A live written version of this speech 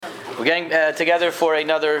We're getting together for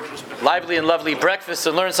another lively and lovely breakfast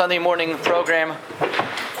and learn Sunday morning program.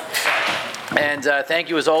 And thank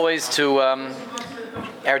you as always to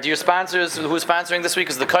our dear sponsors. Who's sponsoring this week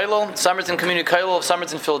is the Kollel, Somerton Community Kollel of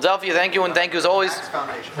Somerton, Philadelphia. Thank you, and thank you as always.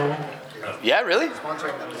 Yeah, really?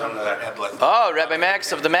 Oh, Rabbi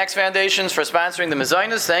Max of the Max Foundations for sponsoring the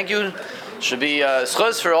Mezainis. Thank you. Should be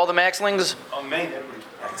schus for all the Maxlings.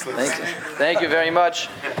 Thank you very much.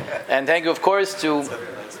 And thank you, of course, to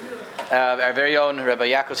our very own Rabbi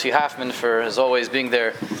Yaakov Hoffman for, as always, being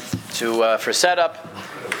there to for setup,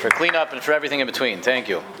 for cleanup, and for everything in between. Thank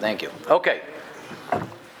you. Okay.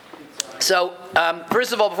 So,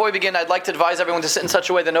 first of all, before we begin, I'd like to advise everyone to sit in such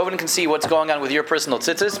a way that no one can see what's going on with your personal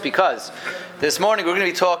tzitzis, because this morning we're going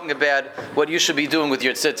to be talking about what you should be doing with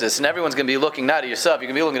your tzitzis, and everyone's going to be looking not at yourself, you're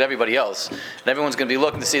going to be looking at everybody else, and everyone's going to be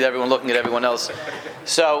looking to see that everyone looking at everyone else.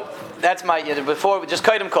 So, that's my, before we just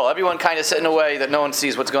kaidim call, everyone kind of sit in a way that no one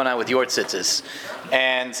sees what's going on with your tzitzis.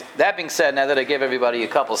 And that being said, now that I gave everybody a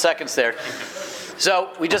couple seconds there,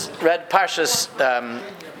 so we just read Parshas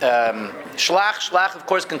Shlach. Shlach, of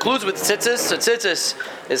course, concludes with Tzitzis. So Tzitzis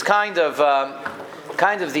is kind of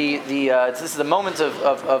the this is the moment of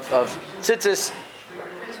Tzitzis.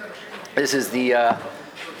 This is we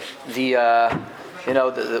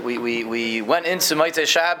went into Motzei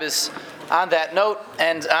Shabbos on that note,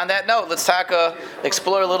 and on that note, let's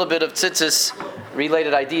explore a little bit of Tzitzis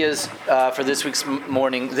related ideas for this week's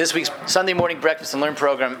Sunday morning breakfast and learn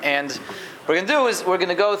program. And what we're going to do is we're going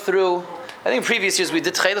to go through, I think in previous years we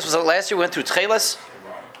did Tchelis. Was it last year we went through Tchelis?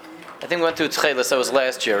 I think we went through Tchelis. That was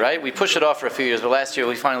last year, right? We pushed it off for a few years, but last year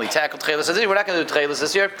we finally tackled Tchelis. So we're not going to do Tchelis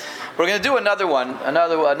this year. We're going to do another one,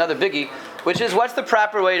 another biggie, which is what's the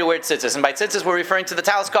proper way to wear tzitzis. And by tzitzis we're referring to the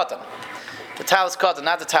talis katan. The talis katan,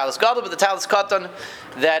 not the talis gadol, but the talis katan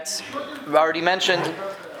that we already mentioned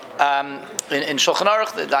in Shulchan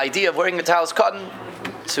Aruch, the idea of wearing the talis katan,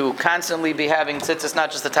 to constantly be having tzitzis,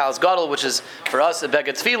 not just the talis gadol, which is for us a beged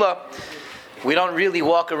tefillah. We don't really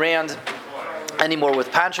walk around anymore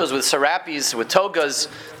with panchos, with serapis, with togas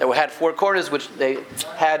that had four corners, which they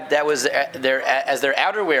had. That was as their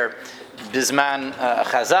outerwear, bisman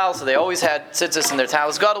chazal. So they always had tzitzis in their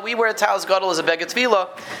talis gadol. We wear talis gadol as a beged tefillah.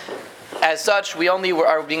 As such, we only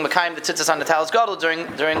are being mekayim the tzitzis on the talis gadol during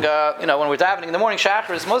when we're davening in the morning,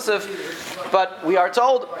 shachar, musaf. But we are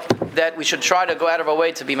told that we should try to go out of our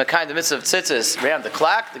way to be mekayim the mitzvah of tzitzis around the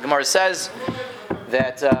clock. The Gemara says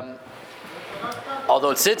that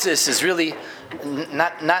although tzitzis is really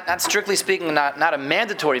not strictly speaking not a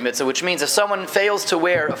mandatory mitzvah, which means if someone fails to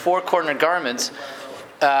wear a four-cornered garment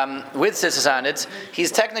with tzitzis on it,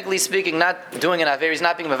 he's technically speaking not doing an aver, he's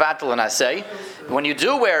not being mevatel an asay. When you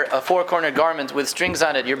do wear a four-cornered garment with strings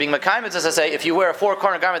on it, you're being mekayim as asay. If you wear a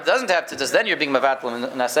four-cornered garment that doesn't have tzitzis, then you're being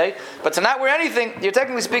mevatel an asay. But to not wear anything, you're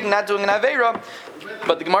technically speaking not doing an avera.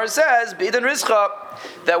 But the Gemara says, b'idin rizcha,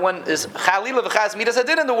 that when is chalila v'chas midas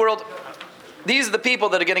hadin in the world, these are the people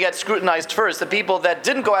that are going to get scrutinized first. The people that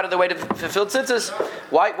didn't go out of their way to fulfill tzitzis.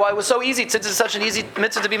 Why it was so easy? Tzitzis is such an easy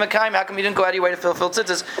mitzvah to be mekayim. How come you didn't go out of your way to fulfill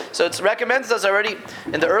tzitzis? So it's recommended us already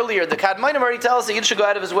in the earlier. The Kadmonim already tells us that you should go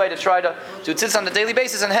out of his way to try to do tzitzis on a daily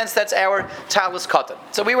basis, and hence that's our talis katan.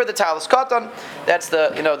 So we wear the talis katan. That's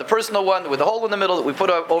the personal one with the hole in the middle that we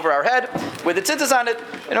put over our head with the tzitzis on it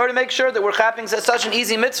in order to make sure that we're chapping such an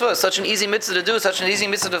easy mitzvah, such an easy mitzvah to do, such an easy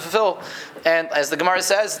mitzvah to fulfill. And as the Gemara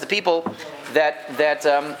says, the people that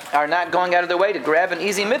are not going out of their way to grab an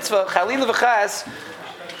easy mitzvah, chalil v'chas,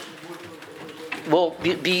 will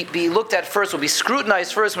be looked at first, will be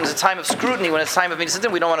scrutinized first when it's a time of scrutiny, when it's time of mitzvah.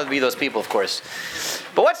 We don't want to be those people, of course.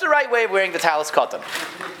 But what's the right way of wearing the talis katan?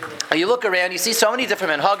 You look around, you see so many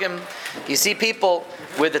different menhagim. You see people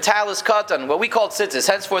with the talis katan, what we call tzitzis.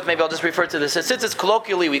 Henceforth, maybe I'll just refer to this as tzitzis.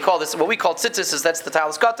 Colloquially, we call this, what we call tzitzis is that's the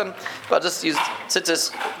talis katan. But I'll just use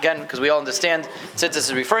tzitzis again because we all understand tzitzis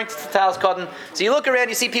is referring to the talis katan. So you look around,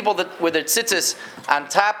 you see people with their tzitzis on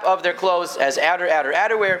top of their clothes as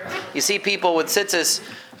outerwear. You see people with tzitzis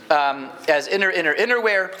as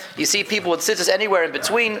innerwear. You see people with tzitzis anywhere in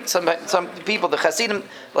between. Some people, the Hasidim,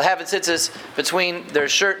 will have tzitzis between their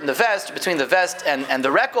shirt and the vest, between the vest and the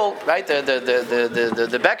rekel, right?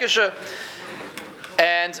 The bekisha.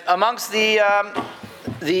 And amongst the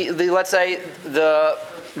let's say the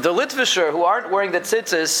Litvisher who aren't wearing the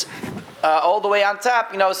tzitzis all the way on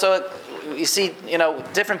top, so you see,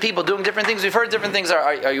 different people doing different things. We've heard different things.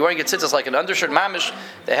 Are you wearing a tzitzis like an undershirt mamish?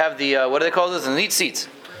 They have the what do they call this? The neat seats.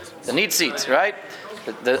 The neat seats, right?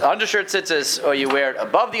 The undershirt tzitzis, or you wear it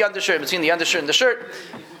above the undershirt, between the undershirt and the shirt.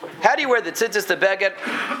 How do you wear the tzitzis, the beged?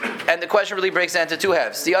 And the question really breaks down to two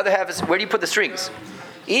halves. The other half is, where do you put the strings?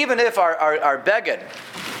 Even if our beged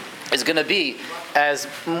is going to be as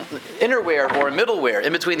innerwear or middlewear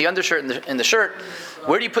in between the undershirt and the shirt.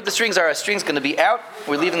 Where do you put the strings? Are our strings going to be out?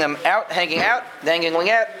 We're leaving them out, hanging out, dangling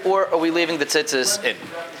out, or are we leaving the tzitzis in?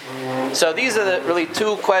 So these are the really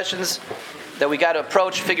two questions that we got to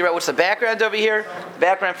approach, figure out what's the background over here,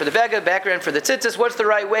 background for the beged, background for the tzitzis, what's the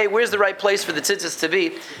right way, where's the right place for the tzitzis to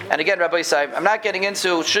be. And again, Rabbi Yisai, I'm not getting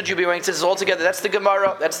into should you be wearing tzitzis altogether. That's the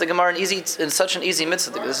Gemara in such an easy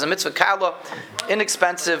mitzvah. This is a mitzvah kala,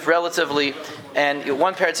 inexpensive relatively, and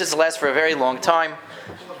one pair of tzitzis lasts for a very long time,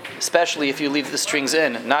 especially if you leave the strings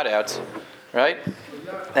in, not out, right?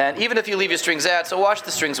 And even if you leave your strings out, so wash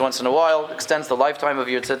the strings once in a while, extends the lifetime of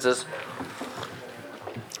your tzitzis.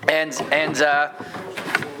 And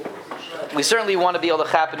we certainly want to be able to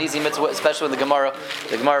chap an easy mitzvah, especially when the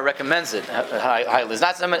Gemara recommends it highly. There's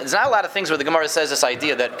not a lot of things where the Gemara says this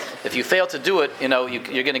idea that if you fail to do it,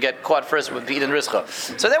 you're going to get caught first with beat and rischa.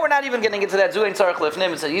 So then we're not even getting into that zuein tzarich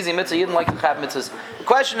lifnim. It's an easy mitzvah. You didn't like to chap mitzvahs. The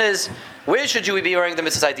question is, where should you be wearing the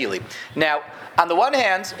mitzvahs ideally? Now, on the one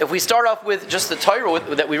hand, if we start off with just the Torah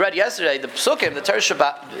that we read yesterday, the Psukim, the Torah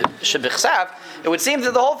Shebichsav, it would seem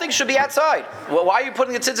that the whole thing should be outside. Why are you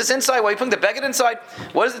putting the tzitzis inside? Why are you putting the beged inside?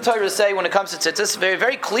 What does the Torah say when it comes to tzitzis? Very,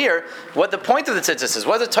 very clear what the point of the tzitzis is.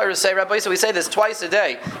 What does the Torah say, Rabbi? So we say this twice a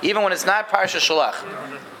day, even when it's not Parsha Shalach.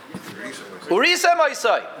 Urisa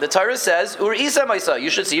Maisai. The Torah says, Urisa Maisai. You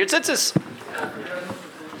should see your tzitzis.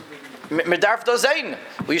 Medarf dozain.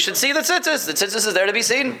 You should see the tzitzis. The tzitzis is there to be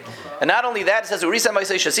seen. And not only that, it says, Urisa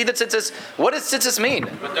Maisai, you should see the tzitzis. What does tzitzis mean?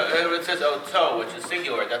 But it says oto, which is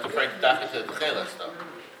singular. That's referring to the chelas, though.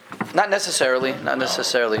 Not necessarily. Not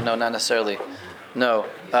necessarily. No, not necessarily. No.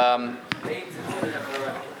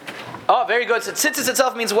 Oh, very good. So tzitzis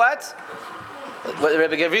itself means what? What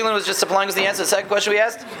Rabbi Gavrilin was just supplying us the answer to the second question we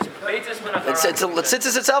asked.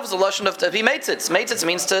 Tzitzis itself is a lashon of to be meitzitz. Meitzitz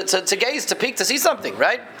means to gaze, to peek, to see something,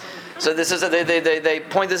 right? So this is they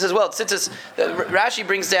point this as well. Tzitzis. Rashi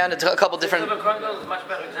brings down a couple different. So the is a much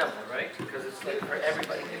better example, right? Because it's like for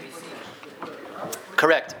everybody can be seen.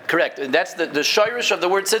 Correct. And that's the shirish of the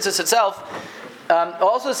word tzitzis itself.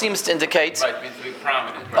 Also seems to indicate. Right, it means to be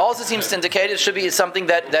prominent. Right? Also seems to indicate it should be something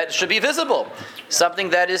that should be visible, something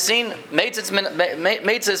that is seen. Meitzitz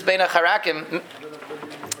beina charakim,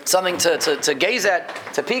 something to gaze at,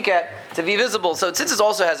 to peek at, to be visible. So tzitzis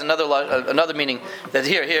also has another meaning. That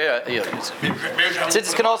here.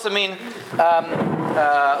 Tzitzis can also mean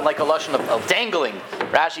like a lashon of dangling.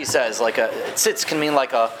 Rashi says like a tzitz can mean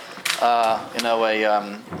like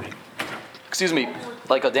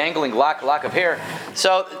like a dangling lock of hair.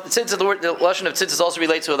 So tzitzis, the lashon of tzitzis also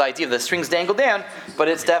relates to the idea of the strings dangle down, but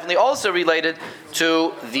it's definitely also related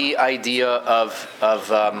to the idea of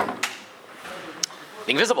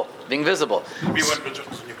being visible.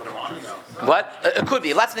 What? It could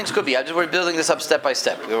be. Lots of things could be. We're building this up step by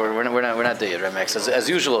step. We're not there yet, Max. As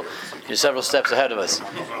usual, you're several steps ahead of us,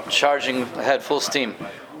 charging ahead full steam.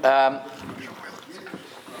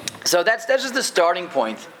 So that's just the starting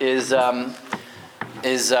point. Is Urisa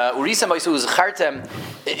Maisu Chartem.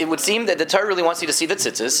 It would seem that the Torah really wants you to see the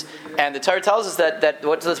tzitzis, and the Torah tells us that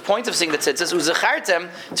what's the point of seeing the tzitzis?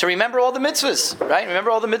 Uzachartem, to remember all the mitzvahs, right?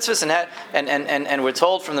 Remember all the mitzvahs, and we're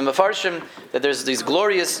told from the Mefarshim that there's these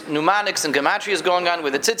glorious mnemonics and gematrias going on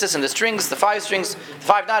with the tzitzis and the strings, the 5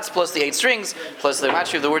 knots plus the 8 strings plus the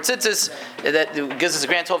gematria of the word tzitzis that gives us a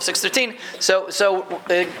grand total of 613. So.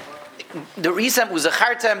 The Risam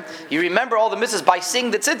Uzachartem, you remember all the mitzvahs by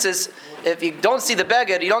seeing the tzitzis. If you don't see the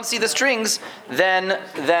beged, you don't see the strings, then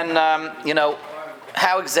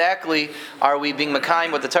how exactly are we being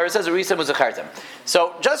Makayim what the Torah says? Risam Uzachartem.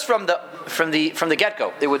 So just from the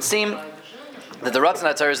get-go, it would seem that the Ratzon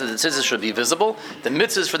HaTorah is that the tzitzis should be visible. The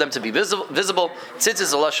mitzvah is for them to be visible. Tzitzis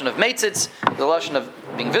is a lashon of meitzitz, the lashon of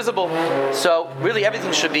being visible. So really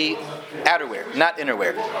everything should be outerwear, not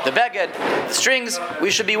innerwear. The beged, the strings, we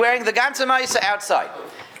should be wearing the ganze ma'isa outside.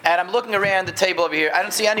 And I'm looking around the table over here. I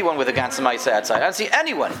don't see anyone with a ganze ma'isa outside. I don't see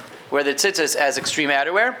anyone where the tzitzis as extreme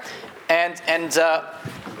outerwear. And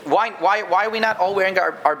why are we not all wearing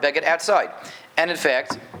our beged outside? And in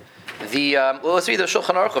fact, let's read the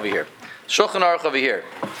Shulchan Aruch over here. Shulchan Aruch over here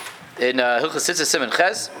in Hilchos Tzitzis Siman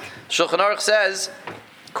Ches. Shulchan Aruch says,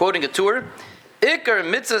 quoting a tour, Iker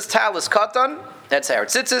mitzvahs talis katan. That's our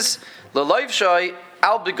tzitzis. L'loiv shoy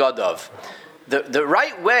al begadav. The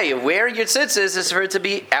right way of wearing your tzitzis is for it to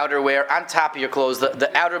be outerwear on top of your clothes, the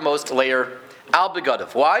outermost layer. Al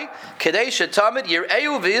begadav. Why? Kedei shetamid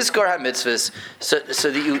yireu v'yizkor ha-mitzvahs. So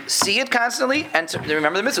that you see it constantly and to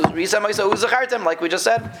remember the mitzvahs. Risam Ma'isa Uzachartem, like we just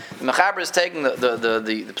said. The Mechaber is taking the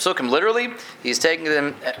Psukim literally. He's taking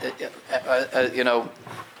them,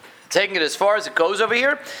 taking it as far as it goes over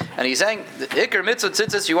here, and he's saying, the Iker Mitzvah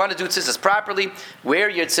Tzitzis, you want to do Tzitzis properly, wear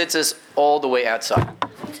your Tzitzis all the way outside.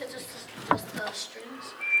 Isn't it just the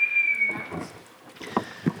strings?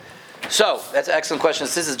 So, that's an excellent question.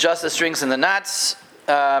 This is just the strings and the knots.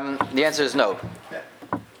 The answer is no.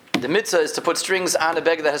 The mitzvah is to put strings on a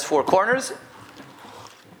beged that has 4 corners,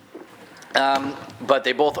 but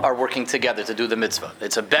they both are working together to do the mitzvah.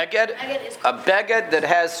 It's a beged that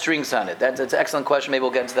has strings on it. That's an excellent question. Maybe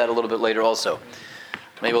we'll get into that a little bit later also.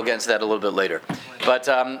 But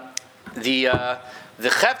the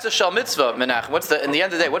chefza shel mitzvah, Menachem, in the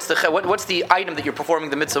end of the day, what's the item that you're performing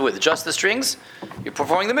the mitzvah with? Just the strings? You're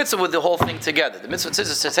performing the mitzvah with the whole thing together. The mitzvah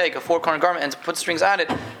is to take a 4-corner garment and to put strings on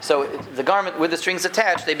it, so the garment with the strings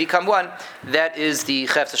attached, they become one. That is the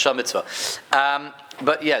chefza shel mitzvah.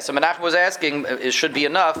 But yeah, so Menachem was asking, it should be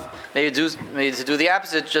enough, maybe to do the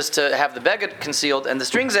opposite, just to have the beged concealed and the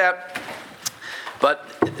strings out. But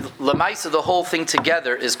lemaisa, the whole thing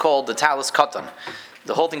together is called the talis katan.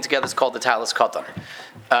 The whole thing together is called the talis katan.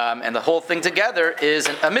 And the whole thing together is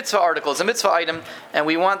a mitzvah article, it's a mitzvah item, and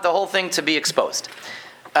we want the whole thing to be exposed.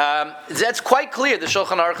 That's quite clear. The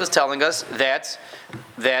Shulchan Aruch is telling us that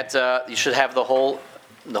you should have the whole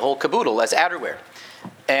caboodle as outerwear.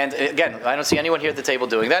 And again, I don't see anyone here at the table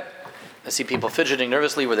doing that. I see people fidgeting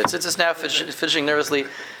nervously with their tzitzis now, fidgeting nervously,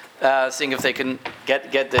 seeing if they can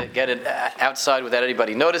get it outside without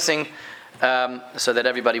anybody noticing. So that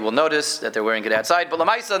everybody will notice that they're wearing it outside. But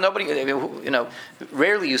Lamaisa, nobody,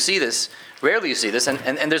 rarely you see this,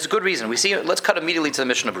 and there's a good reason. Let's cut immediately to the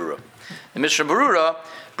Mishnah Berurah. The Mishnah Berurah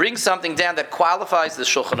brings something down that qualifies the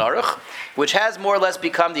Shulchan Aruch, which has more or less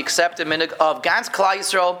become the accepted minhag of Gans Klal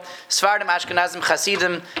Yisrael, Sfardim, Ashkenazim,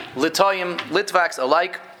 Chasidim, Litoyim, Litvaks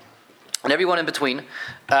alike, and everyone in between.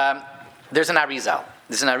 There's an Arizal.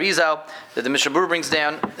 There's an Arizal that the Mishnah Berurah brings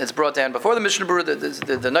down. It's brought down before the Mishnah Berurah.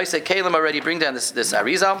 The Noisei Kalim already bring down this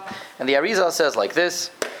Arizal, and the Arizal says like this: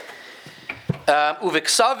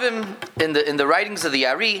 Uviksavim in the writings of the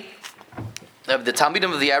Ari, of the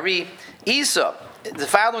Talmidim of the Ari, Isa. The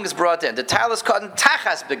following is brought down: the talis katan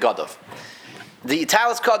tachas begadov. The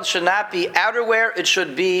talis katan should not be outerwear; it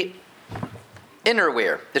should be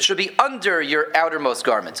innerwear. It should be under your outermost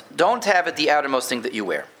garment. Don't have it the outermost thing that you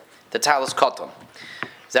wear. The talis katan.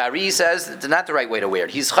 Zari says it's not the right way to wear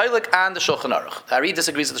it. He's chaylik on the Shulchan Aruch. Zari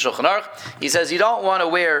disagrees with the Shulchan Aruch. He says you don't want to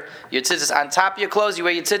wear your tzitzis on top of your clothes. You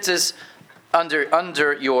wear your tzitzis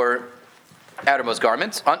under your outermost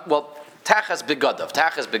garments. Tachas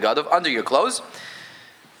begadov, under your clothes.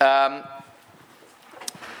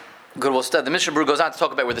 Good. The Mishnah Berurah goes on to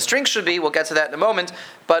talk about where the strings should be. We'll get to that in a moment.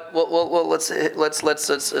 But let's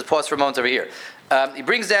pause for a moment over here. He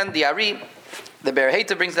brings down the Ari. The Ber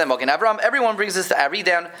Heita brings down Mogen Avram. Everyone brings this to Ari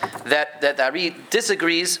down. That Ari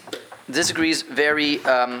disagrees very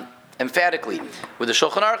emphatically with the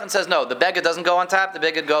Shulchan Aruch and says no. The beged doesn't go on top. The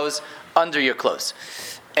beged goes under your clothes.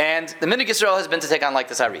 And the minhag Yisrael has been to take on like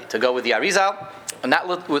this Ari, to go with the Arizal, not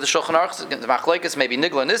with the Shulchan Aruch. The Machlokes, maybe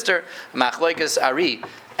Nigla and Nister, Machlokes Ari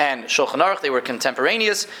and Shulchan Aruch, they were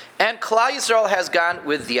contemporaneous, and Klal Yisrael has gone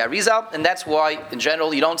with the Arizal, and that's why, in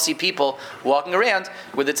general, you don't see people walking around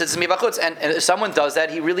with the tzitzis mivachutz, and if someone does that,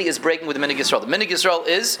 he really is breaking with the minhag Yisrael. The minhag Yisrael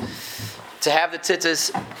is to have the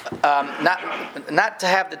tzitzis, not to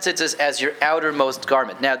have the tzitzis as your outermost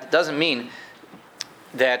garment. Now, it doesn't mean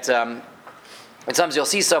that sometimes you'll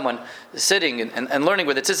see someone sitting and learning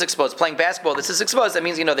with the tzitzis exposed, playing basketball, the tzitzis exposed, that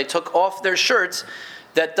means, they took off their shirts.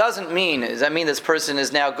 That doesn't mean, does that mean this person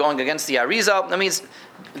is now going against the Arizal? That means,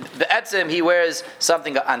 be'etzim, he wears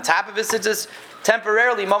something on top of his tzitzis.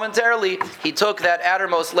 Temporarily, momentarily, he took that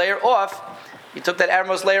outermost layer off. It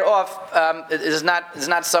is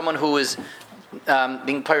not someone who is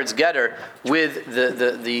being pirate's getter with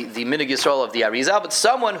the minhag Yisrael of the Arizal, but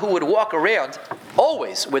someone who would walk around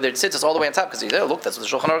always with their tzitzis all the way on top, because look, that's what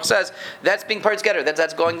the Shulchan Aruch says. That's being pirate's getter.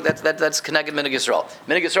 That's connected minhag Yisrael.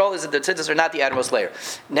 Minhag Yisrael is that the tzitzis are not the outermost layer.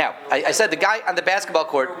 Now, I said the guy on the basketball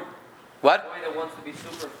court. What? The guy that wants to be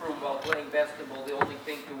super fruit while playing basketball, the only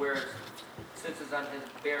thing to wear is tzitzis on his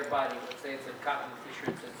bare body. Let's say it's a cotton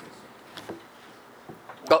t-shirt tzitzis.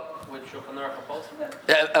 Would Shulchan Aruch oppose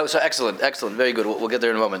that? So excellent, very good. We'll get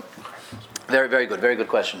there in a moment. Very, very good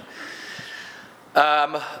question.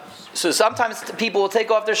 So sometimes people will take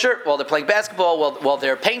off their shirt while they're playing basketball, while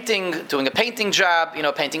they're painting, doing a painting job,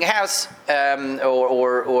 painting a house,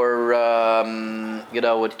 or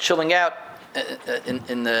chilling out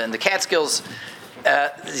in the Catskills. You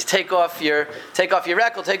take off your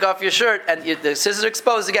reckle, take off your shirt, and the scissors are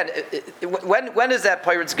exposed again. When is that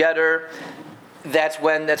pirate's getter? that's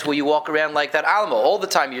where you walk around like that alamo all the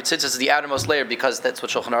time. Your tzitzis is the outermost layer because that's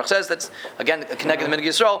what Shulchan Aruch says. That's again connected to the Minhag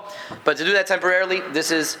Yisrael. But to do that temporarily,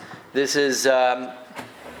 this is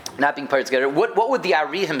not being paired together. What would the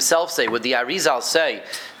Ari himself say? Would the Arizal say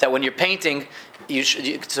that when you're painting,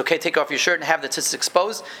 it's okay to take off your shirt and have the tzitzis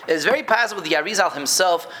exposed? It's very possible the Arizal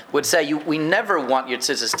himself would say we never want your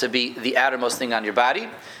tzitzis to be the outermost thing on your body.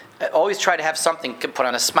 Always try to have something. Put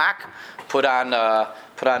on a smock, put on a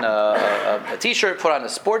t-shirt, put on a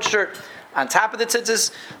sports shirt on top of the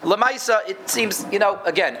tzitzis. Lamaisa, it seems,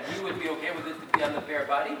 again. You would be okay with it to be on the bare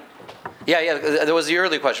body? Yeah. There was the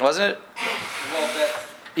earlier question, wasn't it? Well, that's...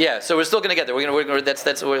 Yeah. So we're still going to get there. We're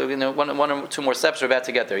one or two more steps. We're about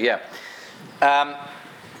to get there. Yeah.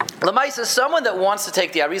 Lamaisa, someone that wants to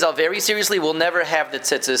take the Arizal very seriously will never have the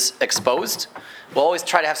tzitzis exposed. We'll always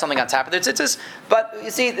try to have something on top of their tzitzis. But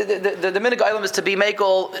you see, the minhag olam is to be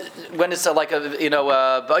makel when it's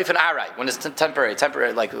ba'ifan arai, when it's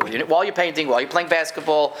temporary, like while you're painting, while you're playing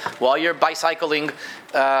basketball, while you're bicycling,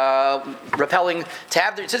 rappelling. To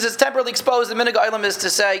have the tzitzis temporarily exposed, the minhag olam is to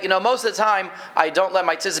say, most of the time I don't let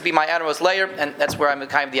my tzitzis be my outermost layer, and that's where I'm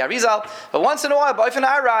kind of the Arizal. But once in a while, ba'ifan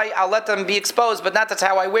arai, I'll let them be exposed, but not that's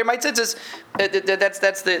how I wear my tzitzis.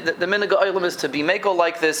 That's the minhag olam is to be makel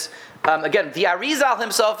like this. Again, the Arizal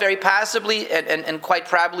himself very possibly and quite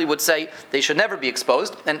probably would say they should never be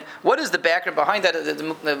exposed. And what is the background behind that?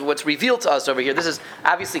 What's revealed to us over here, this is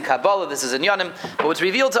obviously Kabbalah, this is in Yanim, but what's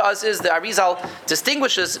revealed to us is the Arizal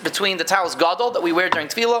distinguishes between the talis gadol that we wear during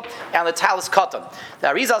tefillah and the talis katan. The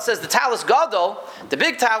Arizal says the talis gadol, the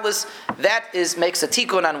big talis, that makes a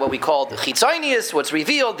tikkun on what we call the chitzonius, what's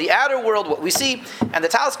revealed, the outer world, what we see, and the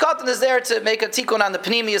talis katan is there to make a tikkun on the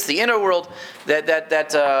pnimius, the inner world,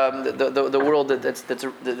 the world that's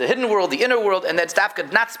the hidden world, the inner world, and that's dafka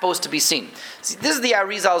not supposed to be seen. See, this is the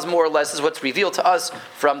Arizal's more or less, this is what's revealed to us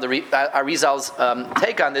from the Arizal's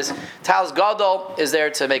take on this. Talis gadol is there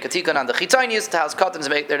to make a tikkun on the chitzonius, talis katan is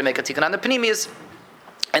there to make a tikkun on the pnimius,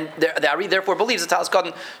 and the Ari therefore believes that talis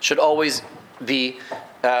katan should always be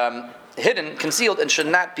hidden, concealed, and should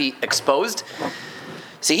not be exposed.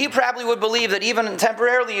 See, he probably would believe that even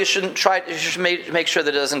temporarily you should make sure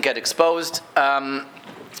that it doesn't get exposed.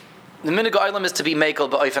 The minhag olam is to be makel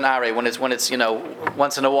ba'ofen arei when it's once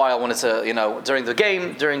in a while, when it's during the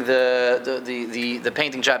game, during the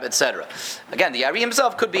painting job, etc. Again, the Ari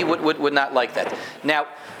himself would not like that. Now,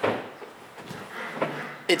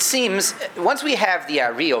 it seems once we have the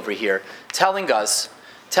Ari over here telling us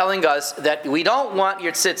that we don't want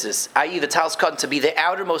your tzitzis, i.e. the talis katan, to be the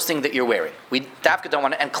outermost thing that you're wearing. We dafka don't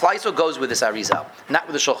want it, and Klaiso goes with this Arizal, not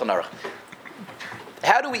with the Shulchan Aruch.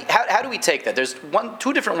 How do we take that? There's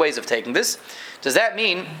two different ways of taking this. Does that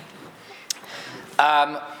mean,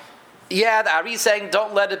 the Ari is saying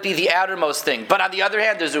don't let it be the outermost thing, but on the other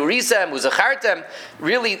hand, there's Urisem, Uzachartem.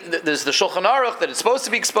 Really, there's the Shulchan Aruch that it's supposed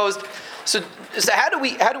to be exposed. So how do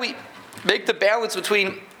we make the balance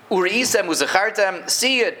between Urisem, Uzachartem,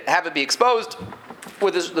 see it, have it be exposed,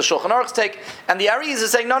 with the Shulchan Aruch's take, and the Ari is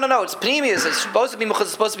saying no, it's pnimius, it's supposed to be muchas,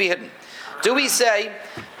 it's supposed to be hidden. Do we say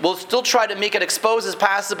we'll still try to make it exposed as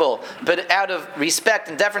possible, but out of respect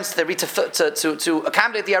and deference to the Ari to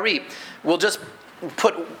accommodate the Ari, we'll just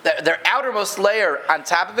put their outermost layer on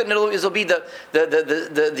top of it, and it'll be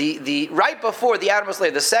the right before the outermost layer,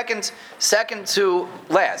 the second to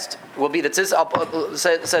last will be the tzitzis. I'll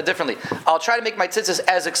say it differently. I'll try to make my tzitzis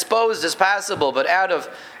as exposed as possible, but out of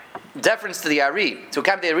deference to the Ari, to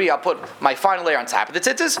accommodate the Ari, I'll put my final layer on top of the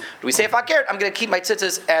tzitzis. Do we say if I care, I'm going to keep my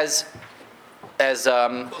tzitzis as close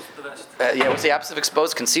to the vest. What's the opposite of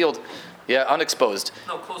exposed? Concealed. Yeah, unexposed.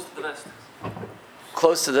 No, close to the vest.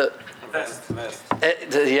 Close to the vest.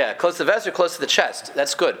 Close to the vest or close to the chest.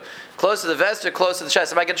 That's good. Close to the vest or close to the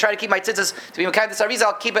chest. If I can try to keep my tzitzis to be kind of this Arizal,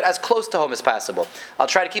 I'll keep it as close to home as possible. I'll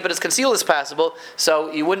try to keep it as concealed as possible, so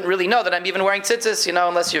you wouldn't really know that I'm even wearing tzitzis,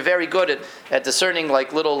 unless you're very good at discerning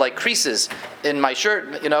little creases in my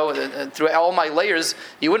shirt, through all my layers,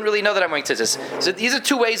 you wouldn't really know that I'm wearing tzitzis. So these are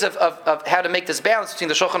two ways of how to make this balance between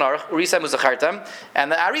the Shulchan Aruch, Urisem Uzachartem,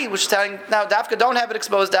 and the Ari, which is telling, now dafka don't have it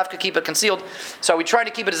exposed, dafka keep it concealed. So we try to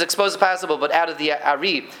keep it as exposed as possible, but out of the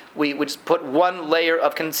Ari, we would just put one layer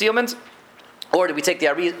of concealment. Or do we take the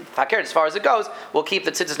Ari Fakir as far as it goes? We'll keep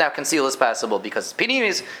the tzitzis now concealed as possible because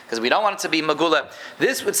pinimis, because we don't want it to be magula.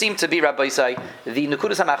 This would seem to be, Rabbi Isai, the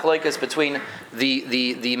Nekudas HaMachloikas between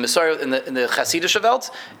the Messiah in the Chassidish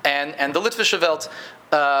Welt and the Litvische Welt.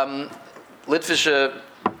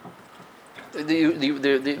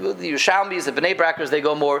 Yerushalmis, the Bnei Brackers, they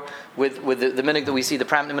go more with the minhag that we see, the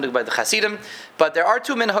prominent minhag by the Hasidim. But there are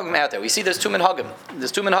two minhagim out there. We see there's two minhagim.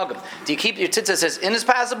 Do you keep your tzitzis as in as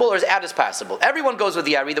possible or as out as possible? Everyone goes with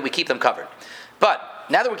the Ari that we keep them covered. But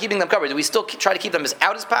now that we're keeping them covered, do we still try to keep them as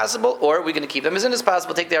out as possible, or are we going to keep them as in as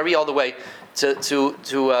possible? Take the Ari all the way to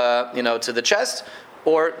the chest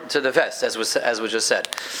or to the vest, as was just said.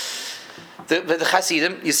 The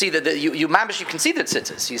Hasidim, you see that you can see the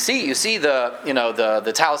tzitzis. You see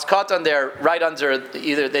the talis cut on there, right under they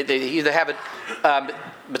either have it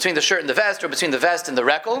between the shirt and the vest, or between the vest and the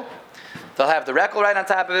rekel. They'll have the rekel right on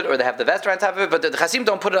top of it, or they have the vest right on top of it. But the Hasidim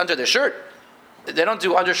don't put it under their shirt. They don't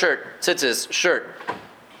do undershirt, tzitzis, shirt,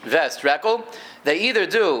 vest, rekel. They either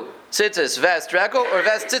do tzitzis, vest, rekel, or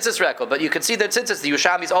vest, tzitzis, rekel. But you can see their tzitzis. The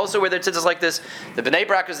Yushalmis also wear their tzitzis like this. The Bnei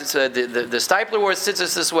Brackers, the Stipler wore his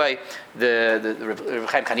tzitzis this way. The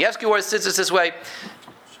Chaim Kanievsky wore his tzitzis this way.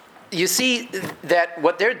 You see that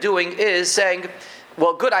what they're doing is saying,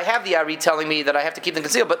 well, good, I have the Ari telling me that I have to keep them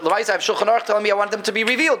concealed, but L'maisa I have Shulchan Aruch telling me I want them to be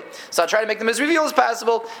revealed. So I'll try to make them as revealed as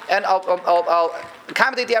possible, and I'll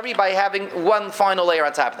accommodate the Ari by having one final layer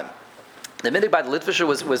on top of them. The minhag by the Litvisher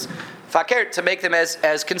was fakir to make them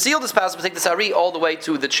as concealed as possible, take the Ari all the way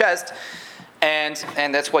to the chest, and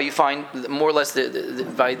that's why you find more or less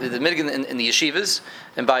by the minhag in the yeshivas,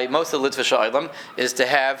 and by most of the Litvisher Eilam, is to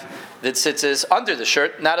have the tzitzis under the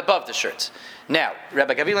shirt, not above the shirt. Now,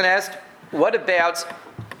 Rabbi Gavilan asked, what about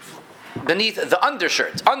beneath the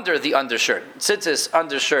undershirt, under the undershirt, tzitzis,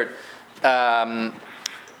 undershirt,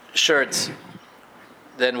 shirts,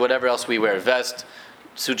 then whatever else we wear, vest,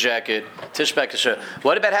 suit jacket, tishbek shirt.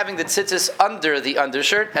 What about having the tzitzis under the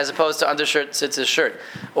undershirt as opposed to undershirt, tzitzis, shirt?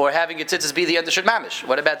 Or having your tzitzis be the undershirt mamish?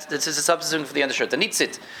 What about the tzitzis substituting for the undershirt, the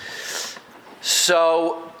nitzit?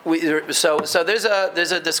 So there's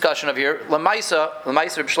a discussion of here. L'maisa Reb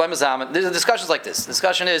Shlomo Zalman. There's a discussion like this. The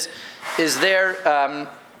discussion is there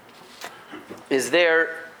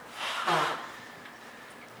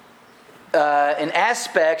an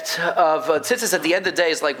aspect of tzitzis at the end of the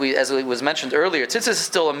day is as it was mentioned earlier. Tzitzis is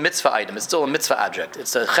still a mitzvah item. It's still a mitzvah object.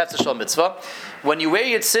 It's a chetz shel mitzvah. When you wear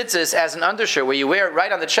your tzitzis as an undershirt, where you wear it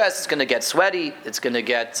right on the chest, it's going to get sweaty. It's going to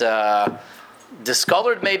get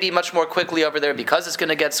discolored maybe much more quickly over there because it's going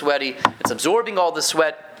to get sweaty. It's absorbing all the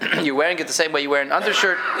sweat. You're wearing it the same way you wear an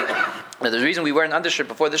undershirt. Now, the reason we wear an undershirt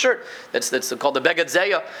before the shirt, that's called the begad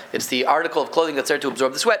zeya. It's the article of clothing that's there to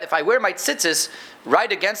absorb the sweat. If I wear my tzitzis right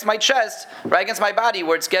against my chest, right against my body,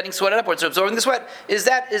 where it's getting sweated up, where it's absorbing the sweat, is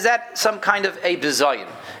that some kind of a bizayon?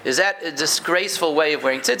 Is that a disgraceful way of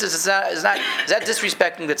wearing tzitzis? Is that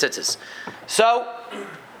disrespecting the tzitzis? So,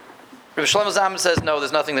 Rabbi Shlomo Zalman says, no,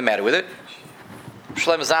 there's nothing the matter with it.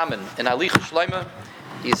 Shlomo Zalman in Halicha Shlomo,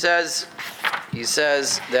 he says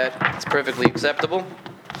that it's perfectly acceptable.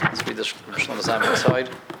 Let's read the Shlomo Zalman side.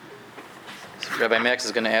 Rabbi Max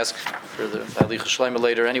is going to ask for the Halicha Shlomo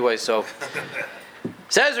later anyway, so.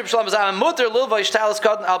 Says Rabbi Shlomo Zalman, Mutter lilvay talis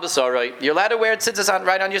cotton al basarai. You're allowed to wear tzitzis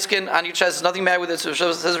right on your skin, on your chest. There's nothing matter with it. So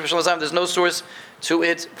says Rabbi Shlomo Zalman, there's no source to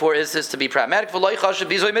it for this to be pragmatic.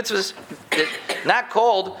 Not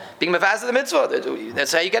called being mefazeh the mitzvah.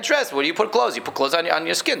 That's how you get dressed. Where do you put clothes? You put clothes on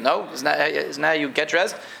your skin. No, it's not how you get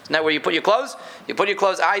dressed. It's not where you put your clothes. You put your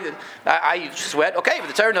clothes. I sweat. Okay, but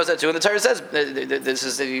the Torah knows that too, and the Torah says this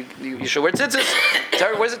is you should wear tzitzis.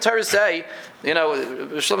 Where does the Torah say?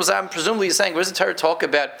 Shlomo Zalman presumably is saying, where does the Torah talk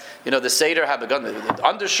about? The seder habagan, the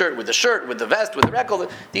undershirt with the shirt, with the vest, with the rekel.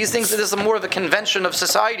 These things. This is more of a convention of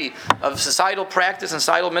society, of societal practice and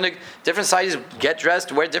societal minhag. Different societies get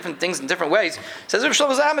dressed, wear different things in different ways. Says Rabbi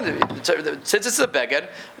Shlomo Zalman, tzitzis is a beged,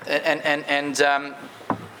 and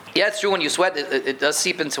yeah, it's true when you sweat, it does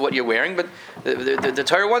seep into what you're wearing, but the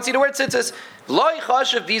Torah wants you to wear tzitzis. Loi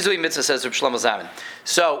chashav bizui mitzvah, says Rabbi Shlomo Zalman.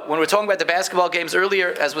 So when we're talking about the basketball games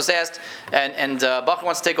earlier, as was asked, and Bachar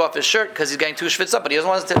wants to take off his shirt because he's getting too schwitzed up, but he doesn't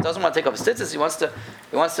want to take off his tzitzis. He wants to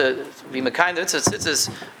be mekayim the tzitzis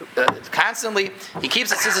constantly. He keeps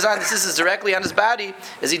the tzitzis on. The tzitzis directly on his body.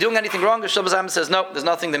 Is he doing anything wrong? Rabbi Shlomo Zalman says no. There's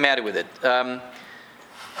nothing the matter with it.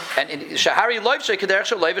 And in Shahari Loiv Shekeder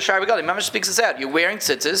Shaloiv Shahari Gali, Mamash speaks this out. You're wearing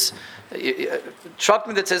tzitzis. Truck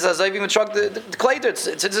me the tzitzis as I've even trucked the kleder.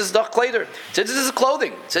 Tzitzis is doch kleder. Tzitzis is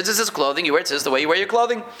clothing. Tzitzis is clothing. You wear tzitzis the way you wear your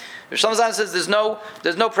clothing. Shlomo Zalman says there's no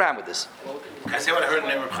problem with this. Can I say what I heard in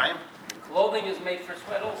the name of Chaim? Clothing is made for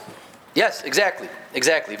sweat also. Yes, exactly.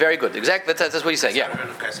 Very good. Exactly. That's what he's saying. Yeah. Can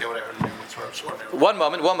I say what I heard in the name of One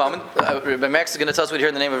moment. Max is going to tell us what he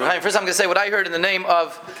heard in the name of Chaim. First, I'm going to say what I heard in the name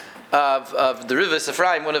of the Rivas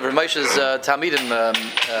Ephraim, one of Ramesh's Talmidim,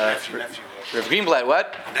 Rav Greenblatt.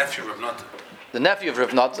 What? Nephew of Rav Nata. The nephew of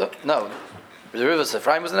Rav Nata? No, the Rivas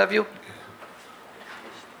Ephraim was the nephew.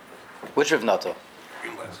 Which Rav Noto?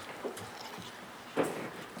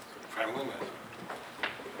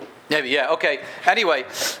 Maybe, yeah, okay. Anyway,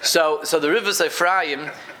 so the Rivas Ephraim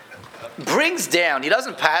brings down. He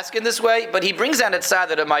doesn't pass in this way, but he brings down a tzad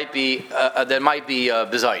that it might be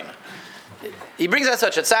bizayin. He brings out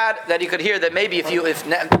such a tzad that you could hear that maybe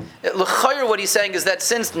l'chayr, what he's saying is that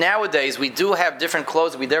since nowadays we do have different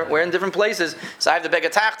clothes, we're in different places. So I have the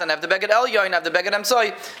beged tacht, and I have the beged elyon, I have the beged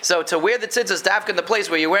emsoy. So to wear the tzitzis dafka in the place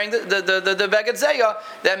where you're wearing the beged zeya,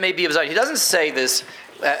 that may be bizayin. He doesn't say this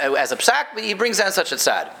as a psak, but he brings down such a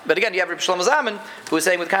tzad. But again, you have Reb Shlomo Zalman who is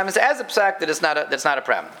saying with comments as a psak that that's not a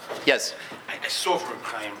pram. Yes. I saw from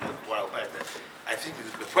Chaim a while back that I think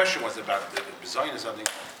the question was about the bizayin or something,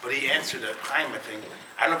 but he answered that Chaim, I think.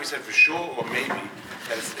 I don't know if he said for sure or maybe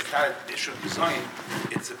that it's not an issue of bizayin.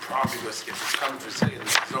 It's a problem because if it's coming for zeya,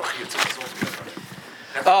 there's no chiyutzim altogether.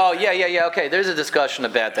 Oh, yeah. Okay, there's a discussion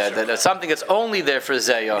about that. That something that's only there for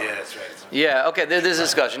zeya. Yeah, that's right. Yeah, okay, there's a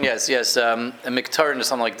discussion. Yes. A miktarin or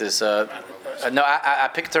something like this. No,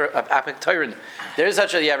 apicturin. There is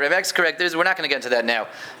such a Rebek's correct. We're not going to get into that now,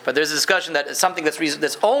 but there's a discussion that something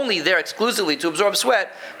that's only there exclusively to absorb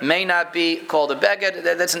sweat may not be called a beged.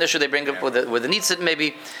 That's an issue they bring up with the nitzit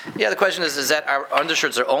maybe. Yeah, the question is that our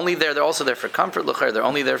undershirts are only there. They're also there for comfort. They're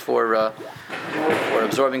only there for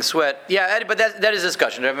absorbing sweat. Yeah, but that is a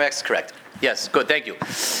discussion. Rebek's correct. Yes, good. Thank you.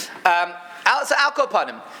 So Al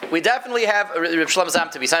Kopanim, we definitely have Reb Shlomo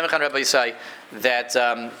Zalman to be Simon Khan Rabbi Yisai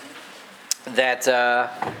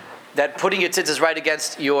that putting your tzitzis right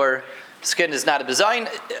against your skin is not a bizayin.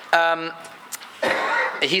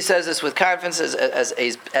 He says this with confidence as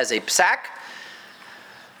a psak.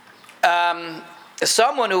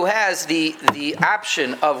 Someone who has the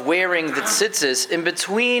option of wearing the tzitzis in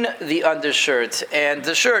between the undershirt and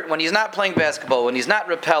the shirt when he's not playing basketball, when he's not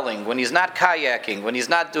rappelling, when he's not kayaking, when he's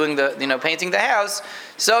not doing painting the house.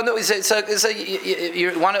 So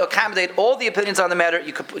you want to accommodate all the opinions on the matter.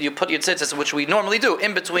 You put your tzitzis, which we normally do,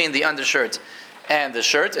 in between the undershirt and the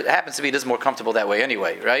shirt. It happens to be just more comfortable that way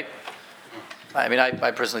anyway, right? I mean,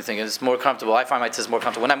 I personally think it's more comfortable. I find my tzitzis more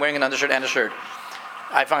comfortable when I'm wearing an undershirt and a shirt.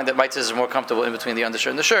 I find that my tzitzis are more comfortable in between the undershirt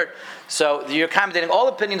and the shirt. So you're accommodating all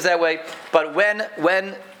opinions that way. But when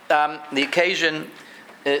the occasion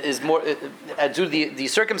is more, due to the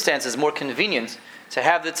circumstances, more convenient to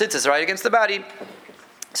have the tzitzis right against the body,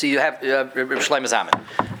 so you have Reb Shlomo Zalman.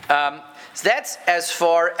 So that's as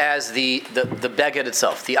far as the beged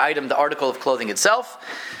itself, the item, the article of clothing itself.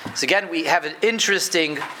 So again, we have an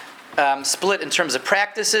interesting split in terms of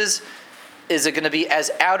practices. Is it going to be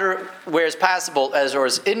as outer wear as possible or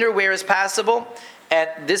as inner wear as possible? And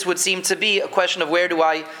this would seem to be a question of where do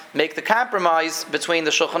I make the compromise between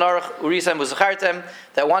the Shulchan Aruch, Urisa and Muzachartem,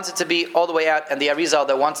 that wants it to be all the way out, and the Arizal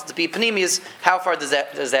that wants it to be Pneumius. How far does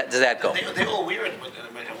that go? They all wear it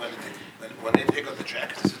when they take off the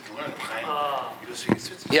jackets. This is to learn. You see it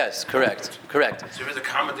sits. Yes, correct. So if it's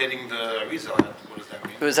accommodating the Arizal, what does that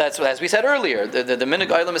mean? Because that's, as we said earlier, the minig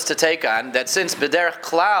oilam is to take on that since b'derech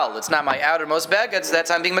klal, it's not my outermost begets, that's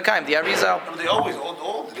I'm being mekayim, the Arizal. But they always walk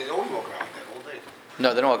around like that all day.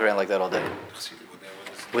 No, they don't walk around like that all day.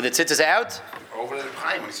 With the tzitzis out? Over the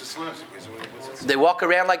time, it's just they walk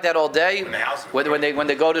around like that all day. In the house. When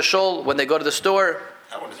they go to shul, when they go to the store.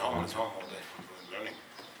 That one is home all day.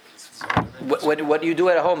 What you do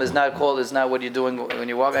at home is not what you're doing when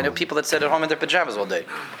you walk. I know people that sit at home in their pajamas all day.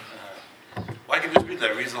 Why can this be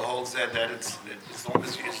that Rizal holds that it's as long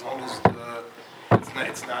as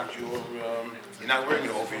it's not your you're not wearing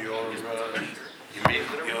it over your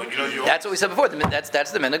That's what we said before. That's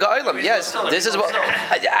the minhag ha'olam. Yes, this is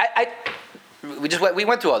what we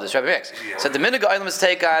went through all this, Rabbi Max. So the minhag ha'olam is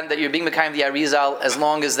take on that you're being mekayim the Arizal as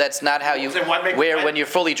long as that's not how you wear when you're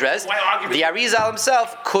fully dressed. The Arizal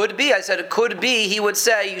himself could be. I said it could be. He would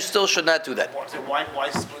say you still should not do that. Why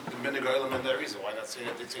split the minhag ha'olam and the Arizal? Why not say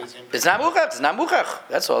that they say the same thing? It's not muchach.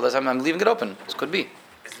 That's all. I'm leaving it open. This could be.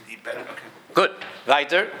 Isn't it better? Okay. Good.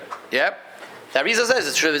 Weiter. Yeah. The Arizal says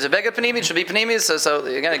it's a beged panimi. It should be panimi. So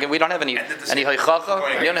again, we don't have any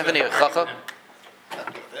hoichacha. We don't have any hoichacha.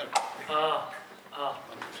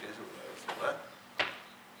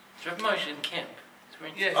 Rav Moshe in camp.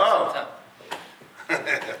 Oh.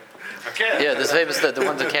 Okay. Yeah, this famous the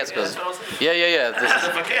one the cats goes. Yeah.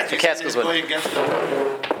 This, the cats goes one.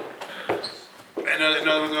 And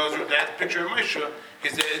that picture of Moshe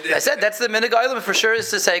is. I said that's the minhag ha'olam for sure is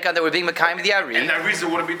to take on that we're being mekayim the Ari. And that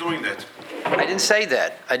reason wouldn't be doing that. I didn't say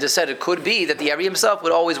that. I just said it could be that the Ari himself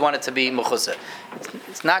would always want it to be mechusa.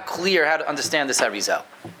 It's not clear how to understand this Arizal.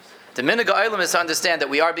 The minhag ha'olam is to understand that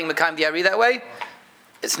we are being mekayim the Ari that way.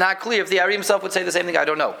 It's not clear if the Ari himself would say the same thing. I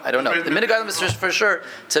don't know. The minhag gadol is just for sure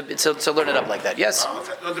to learn it up like that. Yes. The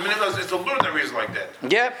minhag gadol is to learn the reason like that.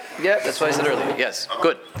 Yeah. That's what I said earlier. Yes.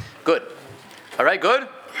 Good. All right. Good.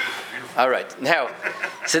 All right. Now,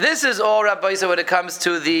 so this is all Rabbi said when it comes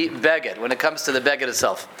to the beged. When it comes to the beged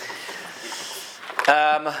itself,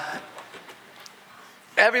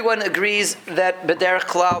 everyone agrees that b'derech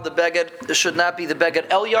klal the beged should not be the beged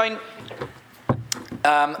elyon.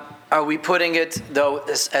 Are we putting it though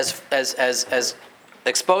as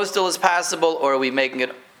exposed still as possible, or are we making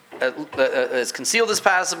it as concealed as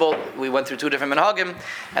possible? We went through two different minhagim,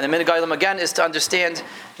 and the minhag gadol again is to understand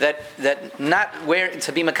that not wearing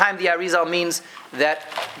to be mekayim the arizal means that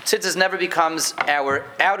tzitzis never becomes our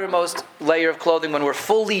outermost layer of clothing when we're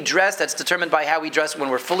fully dressed. That's determined by how we dress when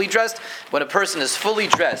we're fully dressed. When a person is fully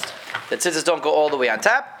dressed, the tzitzis don't go all the way on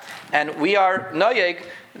top, and we are noyeg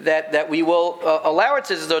that we will allow our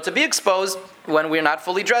tzitzis though to be exposed when we're not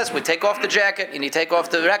fully dressed. We take off the jacket, and you take off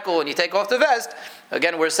the rekel, and you take off the vest.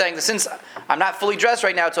 Again, we're saying that since I'm not fully dressed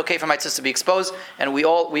right now, it's okay for my tzitzis to be exposed, and we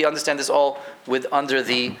understand this all with under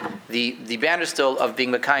the banner still of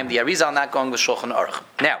being mekayim the arizal, not going with shulchan aruch.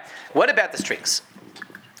 Now, what about the strings?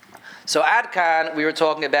 So ad kan, we were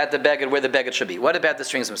talking about the beged, where the beged should be. What about the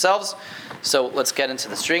strings themselves? So let's get into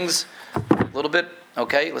the strings a little bit.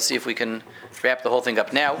 Okay, let's see if we can wrap the whole thing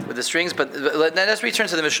up now with the strings. But let's return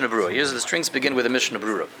to the Mishnah Berurah. Here's the strings begin with the Mishnah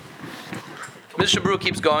Berurah. Mishnah Berurah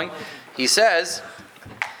keeps going. He says,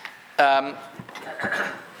 says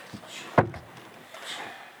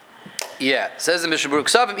the Mishnah Berurah,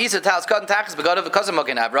 Ksavim isa talis katan tachas begadav v'kazam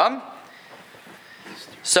moken Avram.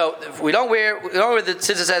 So we don't wear the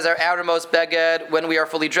tzitzis as our outermost beged when we are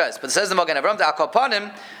fully dressed. But it says the moken Avram to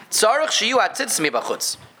akopanim tzarich shiyu atzitzis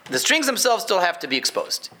mibachutz. The strings themselves still have to be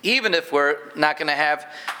exposed, even if we're not going to have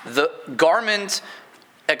the garment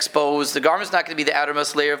exposed. The garment's not going to be the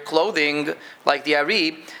outermost layer of clothing like the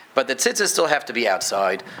ari, but the tzitzis still have to be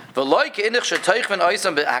outside. Not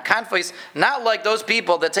like those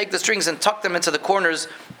people that take the strings and tuck them into the corners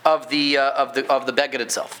of the beged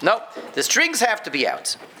itself. No, the strings have to be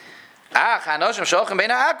out. But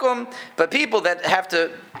people that have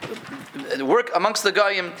to work amongst the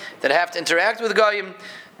goyim, that have to interact with the goyim,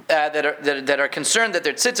 that are concerned that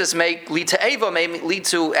their tzitzis may lead to eva, may lead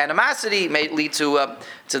to animosity, may lead to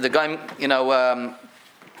the goyim,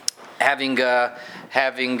 having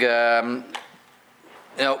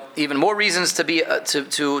even more reasons to be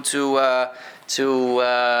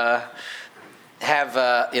have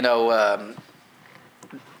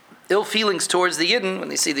ill feelings towards the Yidden when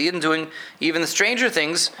they see the Yidden doing even the stranger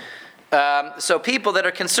things. So people that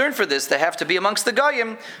are concerned for this, they have to be amongst the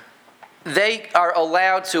goyim. They are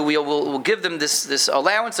allowed to. We'll give them this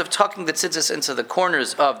allowance of tucking the tzitzis into the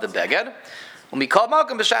corners of the beged.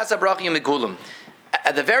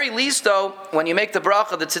 At the very least, though, when you make the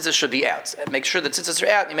bracha, the tzitzis should be out. Make sure the tzitzis are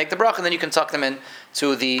out. You make the bracha, and then you can tuck them in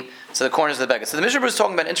to the corners of the beged. So the Mishnah Berurah is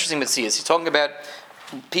talking about interesting mitzvahs. He's talking about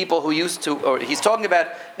people who used to, or he's talking about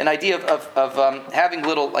an idea of having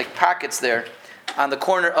little like pockets there on the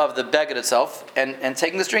corner of the beged itself, and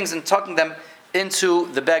taking the strings and tucking them into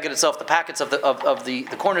the beged itself, the pockets of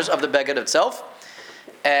the corners of the beged itself.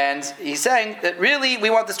 And he's saying that really we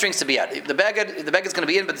want the strings to be out. The beged is going to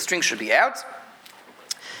be in, but the strings should be out.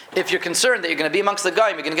 If you're concerned that you're going to be amongst the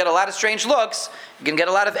goyim, you're going to get a lot of strange looks, you're going to get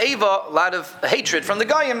a lot of ava, a lot of hatred from the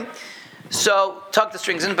goyim. So tuck the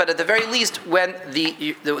strings in, but at the very least, when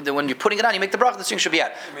when you're putting it on, you make the bracha, the strings should be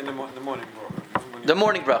out. I mean the morning bracha. The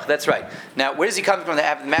morning bracha, that's right. Now, where does he come from? They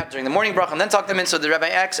have them out during the morning bracha and then tuck them in. So the Rabbi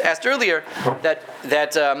asked earlier that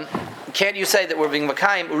can't you say that we're being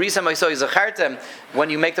makayim urisa ma'isoi zachartem when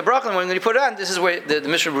you make the bracha and when you put it on? This is where the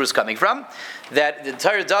Mishnah Berurah is coming from. That the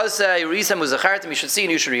Torah does say urisa zachartem, you should see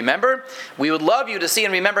and you should remember. We would love you to see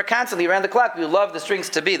and remember constantly around the clock. We would love the strings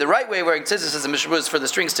to be the right way wearing tzitzis as the Mishnah Berurah is for the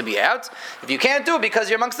strings to be out. If you can't do it because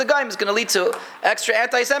you're amongst the goyim, it's going to lead to extra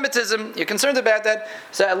anti-Semitism. You're concerned about that,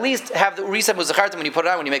 so at least have the urisa zachartem when you put it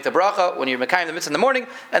on, when you make the bracha, when you're makayim the mitzvah in the morning,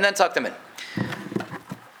 and then tuck them in.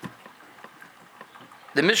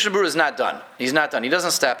 The Mishnah Berurah is not done. He's not done. He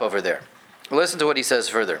doesn't stop over there. Listen to what he says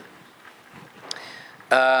further.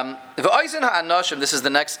 This is the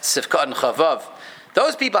next Sifka and Chavav.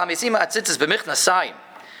 Those people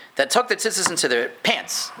that tuck the tzitzis into their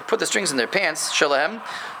pants, put the strings in their pants,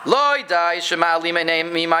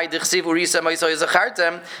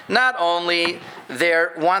 not only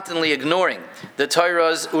they're wantonly ignoring the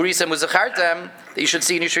Torah's urisa muzachartem, that you should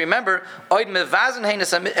see and you should remember, oid mevazen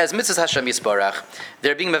heinas as mitzvahs Hashem Yisbarach.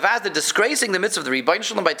 They're being mevaz, they're disgracing the mitzvah of the Rebbeinu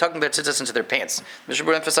Shalom by tucking their tzitzis into their pants. Mishnah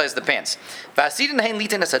Berurah emphasized the pants. V'asidin hein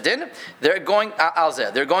litin asadin. They're going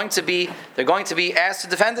alzeh. They're going to be asked to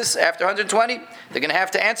defend this after 120. They're going to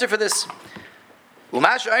have to answer for this.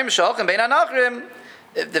 Umash ayim shalchem bein anachrim.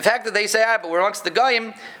 The fact that they say, but we're amongst the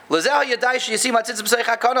goyim, so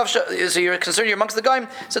you're concerned you're amongst the goyim,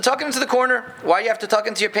 so tuck it into the corner. Why you have to tuck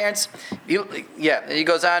into your parents? He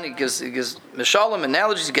goes on, he gives Mishalom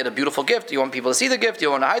analogies. You get a beautiful gift, you want people to see the gift,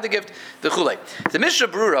 you want to hide the gift, the chulei. The Mishnah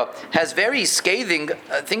Berurah has very scathing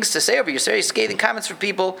things to say over here, very scathing comments for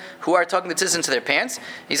people who are tucking the tzitzis into their pants.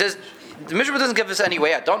 He says, the Mishnah doesn't give us any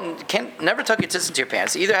way out. Never tuck your tzitzis into your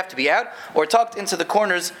pants. You either have to be out or tucked into the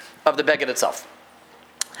corners of the beged itself.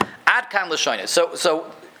 Ad kan l'shoyna. So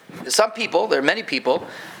some people, there are many people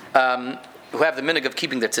who have the minhag of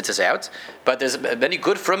keeping their tzitzis out, but there's many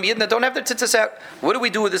good from Yidden that don't have their tzitzis out. What do we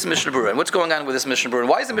do with this Mishnah Berurah? And what's going on with this Mishnah Berurah? And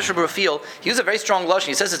why does the Mishnah Berurah feel, he uses a very strong lashon,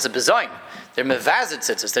 he says it's a bezayin. They're mevazed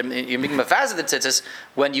tzitzis. You're being mevazed the tzitzis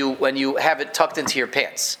when you have it tucked into your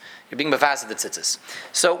pants. You're being mevazed the tzitzis.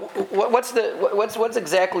 So what's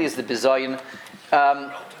exactly is the bezayin?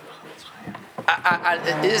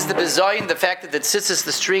 Is the bezayin the fact that the tzitzis,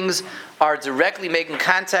 the strings, are directly making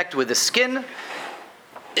contact with the skin?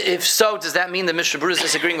 If so, does that mean the Mishnah Berurah is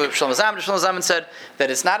disagreeing with Shlomo Zalman? Shlomo Zalman said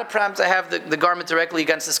that it's not a problem to have the garment directly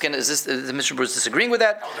against the skin. Is the Mishnah Berurah disagreeing with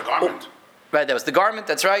that? Oh, the garment. Right, that was the garment,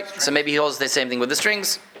 that's right. So maybe he holds the same thing with the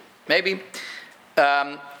strings. Maybe.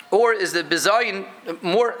 Or is the bezayin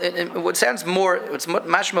more? What sounds more? What's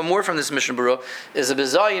mashma more from this Mishnah Berurah is the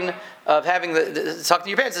bezayin of having the tucked in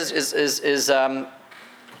your pants is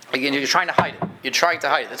again, you're trying to hide it. You're trying to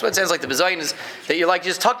hide it. That's what it sounds like. The bezayin is that you're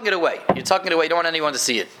just tucking it away. You're tucking it away. You don't want anyone to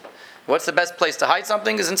see it. What's the best place to hide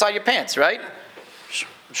something? Is inside your pants, right?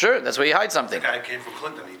 Sure, that's where you hide something. The guy came from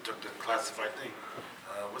Clinton. He took the classified thing.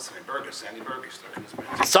 What's his name? Sandy Berger, stuck in his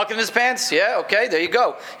pants. Stuck in his pants? Yeah, okay, there you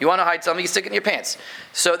go. You want to hide something, you stick it in your pants.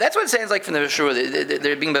 So that's what it sounds like from the Mishnah.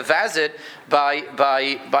 They're being bevazed by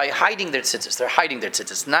hiding their tzitzis. They're hiding their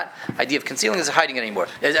tzitzis. Not idea of concealing is hiding it anymore.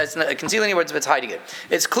 It's not concealing anymore, it's hiding it.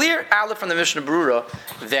 It's clear, Aleph, from the Mishnah Berurah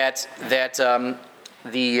that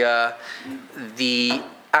the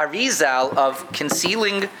arizal of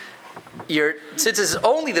concealing your tzitzis is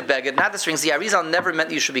only the beged, not the strings. The arizal never meant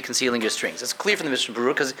that you should be concealing your strings. It's clear from the Mishnah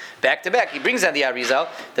Berurah because back to back he brings down the arizal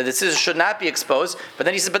that the tzitzis should not be exposed, but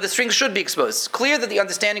then he says, but the strings should be exposed. It's clear that the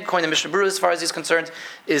understanding according to the Mishnah Berurah, as far as he's concerned,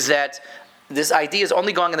 is that this idea is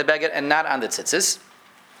only going on the beged and not on the tzitzis.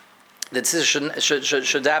 The tzitzis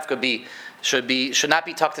should not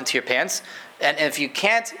be tucked into your pants. And if you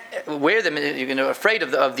can't wear them, you're afraid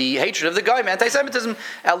of the hatred of the guy, anti-Semitism,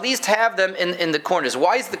 at least have them in the corners.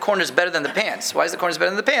 Why is the corners better than the pants? Why is the corners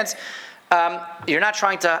better than the pants? You're not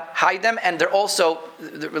trying to hide them, and they're also,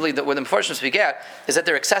 really, what the unfortunate speak out is that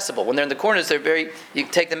they're accessible. When they're in the corners, you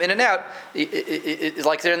take them in and out, it's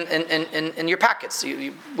like they're in your pockets.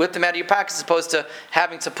 You whip them out of your pockets as opposed to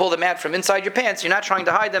having to pull them out from inside your pants. You're not trying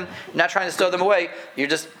to hide them, you're not trying to stow them away, you're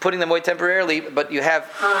just putting them away temporarily, but you have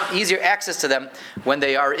easier access to them when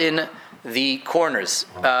they are in the corners.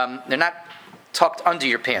 They're not tucked under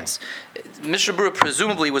your pants. Mishnah Berurah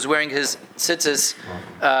presumably was wearing his tzitzis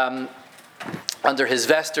under his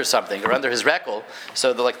vest or something, or under his rekel,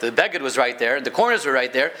 so the beged was right there, the corners were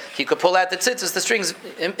right there. He could pull out the tzitzis, the strings,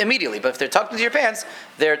 immediately. But if they're tucked into your pants,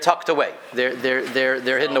 they're tucked away. They're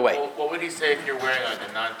hidden away. What would he say if you're wearing like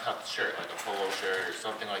a non-tucked shirt, like a polo shirt or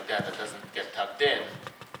something like that doesn't get tucked in,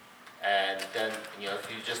 and then if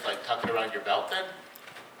you just tuck it around your belt, then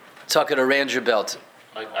tuck it around your belt.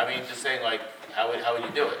 Just saying how would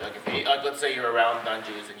you do it? If let's say you're around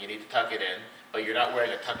non-Jews and you need to tuck it in, but you're not wearing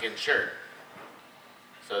a tuck-in shirt.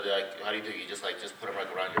 So how do you do? You just put them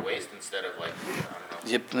around your waist instead of I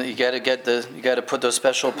don't know. You got to put those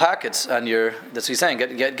special pockets on your. That's what he's saying.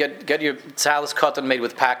 Get your talis cotton made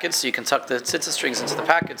with pockets, so you can tuck the tzitzis strings into the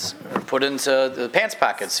pockets, or put into the pants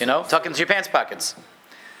pockets. Tuck into your pants pockets.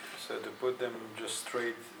 So to put them just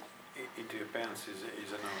straight into your pants is a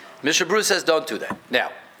no-no. Mishnah Berurah says don't do that.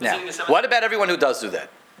 Now, what about everyone who does do that?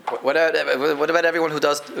 What about everyone who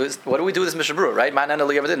does? What do we do with this Mishnah Berurah, right?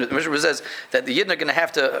 Mishnah Berurah says that the Yidden are going to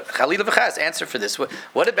have to Chalila v'chas answer for this.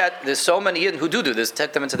 What about there's so many Yidden who do this?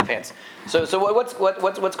 Tuck them into the pants. So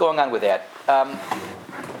what's going on with that?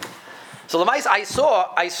 So Lamais, I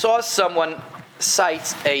saw someone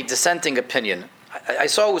cite a dissenting opinion. I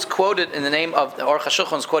saw it was quoted in the name of Aruch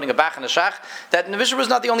HaShulchan, quoting a Bach and a Shach, that the Mishnah Berurah is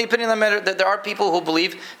not the only opinion on the matter, that there are people who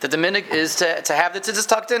believe that the minhag is to have the tzitzis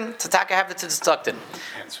tucked in, to have the tzitzis tucked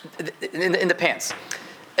in the pants.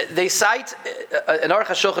 they cite an Aruch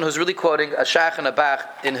HaShulchan who's really quoting a Shach and a Bach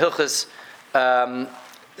in Hilchas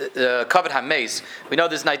Kavod HaMeis. We know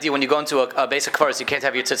there's an idea when you go into a basic forest, you can't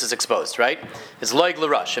have your tzitzis exposed, right? It's loig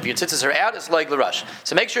l'rush. If your tzitzis are out, it's loig l'rush.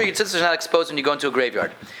 So make sure your tzitzis are not exposed when you go into a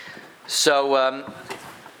graveyard. So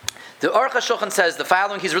the Aruch HaShulchan says the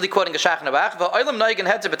following. He's really quoting a Shach and a Bach. V'olam noigen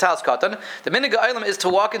head to betalas katan. The minhag ha'olam is to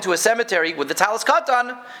walk into a cemetery with the talis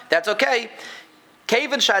katan. That's okay.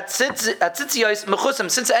 Kaven shat tzitzis mechusim.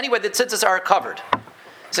 Since anyway the tzitzis are covered.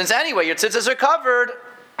 Since anyway your tzitzis are covered,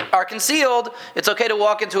 are concealed, it's okay to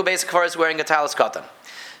walk into a basic forest wearing a talis katan.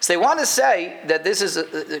 So they want to say that this is,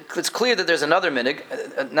 it's clear that there's another minig,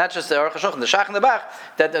 not just the Aruch HaShulchan, the Shach and the Bach,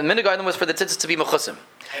 that the minig item was for the tzitzis to be mechusim.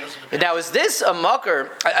 Now, is this a mucker?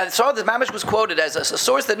 I saw that Mamish was quoted as a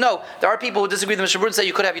source that no, there are people who disagree with the Mishnah Berurah and say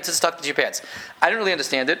you could have your tzitzis tucked into your pants. I don't really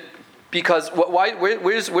understand it because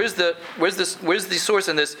where's the source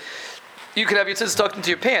in this? You could have your tzitzis tucked into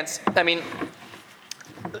your pants. I mean,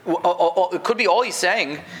 it could be all he's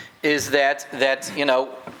saying is that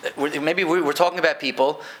maybe we're talking about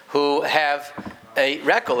people who have a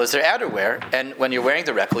rekel as their outerwear, and when you're wearing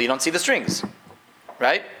the rekel, you don't see the strings,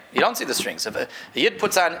 right? You don't see the strings. If a yid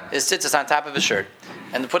puts on his tzitzis on top of his shirt,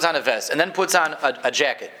 and puts on a vest, and then puts on a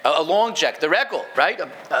jacket, a long jacket, the rekel, right?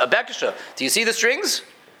 A bekisha. Do you see the strings?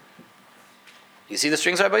 You see the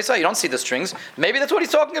strings, Rabbi Yisrael? You don't see the strings. Maybe that's what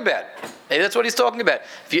he's talking about.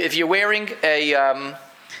 If you're wearing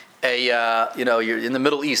you're in the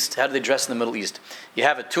Middle East. How do they dress in the Middle East? You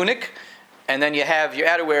have a tunic, and then you have your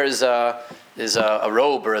outerwear is a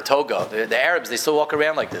robe or a toga. The Arabs, they still walk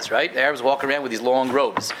around like this, right? The Arabs walk around with these long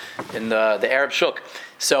robes in the Arab shuk.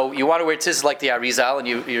 So you want to wear tzitzis like the Arizal, and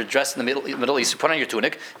you're dressed in the Middle East. You put on your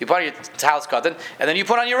tunic, you put on your talis katan, and then you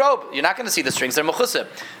put on your robe. You're not going to see the strings; they're mechusim.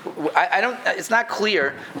 It's not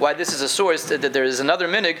clear why this is a source that there is another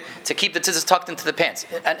minig to keep the tzitzis tucked into the pants.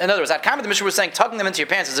 In other words, at the Mishnah was saying tucking them into your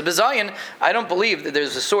pants is a bizayin. I don't believe that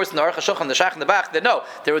there's a source in the Aruch HaShulchan, the Shach and the Bach that no,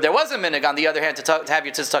 there was a minig on the other hand to have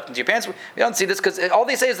your tzitzis tucked into your pants. We don't see this because all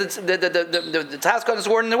they say is that the talis katan is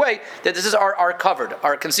worn in a way that this is are covered,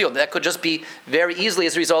 are concealed. That could just be very easily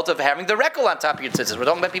as a result of having the rekel on top of your tzitzis. We're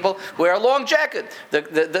talking about people who wear a long jacket, the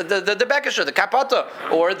bekisher, the kapata,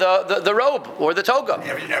 or the robe, or the toga.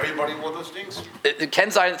 Everybody wore those things?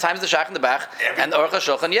 Ken Zion, the times of the Shach and the Bach, and the Aruch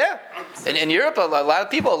HaShulchan, yeah. In Europe, a lot of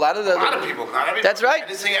people, not everybody. That's right. I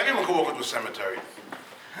didn't say everyone could walk into a cemetery.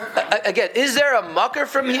 Again, is there a mucker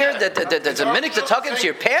from here that's a minute to tuck into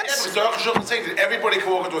your pants? Yeah, but the Aruch HaShulchan saying that everybody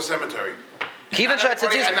could walk into a cemetery. He's saying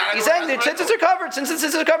the tzitzis are covered. Since the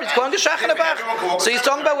tzitzis are covered, he's calling the Shach and the Bach. So he's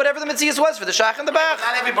talking about whatever the mitzvah was for the Shach and the Bach.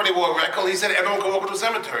 Not everybody wore a rekel. He said everyone could walk into a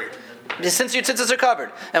cemetery. Since your tzitzis are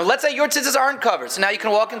covered. And let's say your tzitzis aren't covered, so now you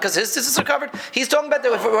can walk in because his tzitzis are covered. He's talking about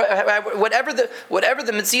whatever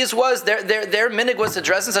the mitzvah was, their minig was to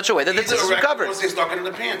dress in such a way that the tzitzis are covered. They stuck it in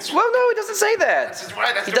the pants. Well, no, he doesn't say that. That's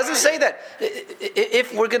right. He doesn't say that.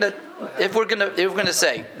 If we're gonna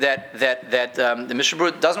say that the Mishnah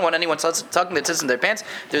Berurah doesn't want anyone tucking their tzitzis in their pants,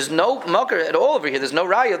 there's no mucker at all over here. There's no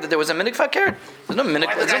raya that there was a minig fakir. There's no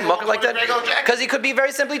minig, there's no mucker like that. Because he could be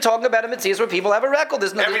very simply talking about a mitzvah where people have a rekel.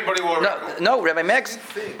 There's no. Everybody wore a rekel. No, Rabbi Max.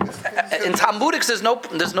 In Talmudics, there's no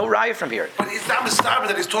raya from here. But he's not mistaken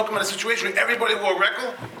that he's talking about a situation where everybody wore a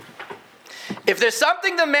rekel. If there's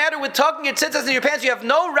something the matter with tucking your tzitzis in your pants, you have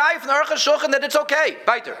no raya from the Aruch HaShulchan that it's okay.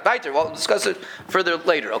 Weiter. We'll discuss it further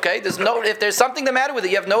later. Okay? If there's something the matter with it,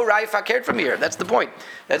 you have no raya fakir from here. That's the point.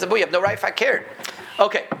 You have no raya fakir.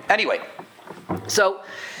 Okay. Anyway, so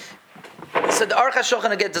the Aruch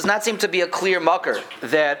HaShulchan again does not seem to be a clear mucker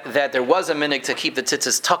that there was a minig to keep the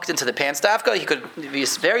tzitzis tucked into the pants. Dafka, he could be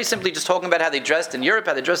very simply just talking about how they dressed in Europe,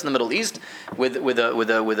 how they dressed in the Middle East, with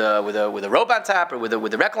a robe on top or with a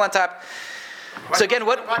rekel on top. So again,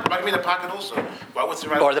 what? Might mean the pocket also. What's the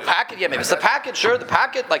right? Or the packet? Yeah, maybe it's the packet. Sure, the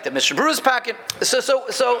packet, like the Mishnah Berurah's packet. So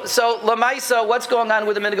Lamaisa, what's going on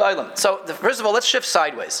with the minig olam? So first of all, let's shift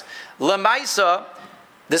sideways. Lamaisa.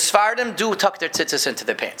 The Sfardim do tuck their tzitzis into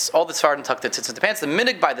their pants. All the Sfardim tuck their tzitzis into their pants. The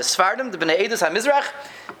minig by the Sfardim, the Bnei Edus HaMizrach,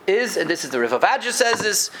 is, and this is the Rav Avadja says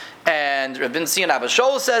this, and Rabbi Sion Abba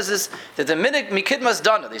Shaul says this, that the minig mikidmas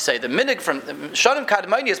dana, they say, the minig from Shanim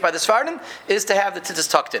Kadmainius by the Sfardim is to have the tzitzis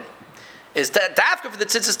tucked in. Is dafka for the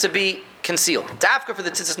tzitzis to be concealed. Dafka for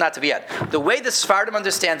the tzitzis not to be out. The way the Sfardim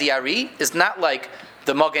understand the Ari is not like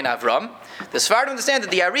the Magen Avram. The Sfardim understand that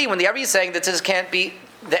the Ari, when the Ari is saying that tzitzis can't be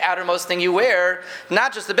the outermost thing you wear,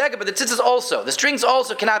 not just the beggar, but the tzitzis also. The strings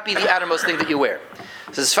also cannot be the outermost thing that you wear.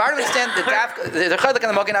 So as far as we understand the Chaylik and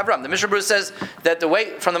the Magen Avram, the Mishnah Berurah says that the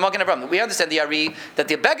way from the Magen Avram, we understand the Ari, that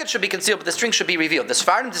the beggar should be concealed, but the strings should be revealed. The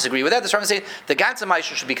Sfardim disagree with that. The Sfardim say the Ganze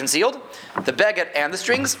Maisha should be concealed, the beggar and the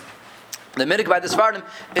strings. The minig by the Sfardim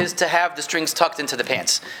is to have the strings tucked into the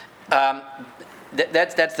pants.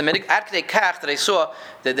 That's the minig. Ad Kedei Kach that I saw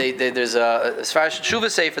that there's a Sfardi Shuva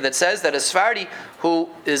Sefer that says that a Sfardi who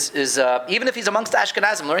is even if he's amongst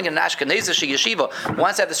Ashkenazim learning in an Ashkenazish yeshiva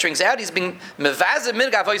wants to have the strings out, he's being mevazeh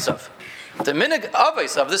minig avosav. The minig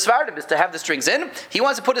avos of the Sfardim is to have the strings in. He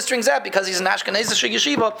wants to put his strings out because he's an Ashkenazish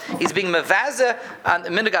yeshiva. He's being mevazeh on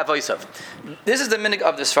minig avosav. This is the minig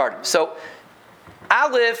of the Sfardim. So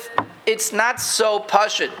Aleph, it's not so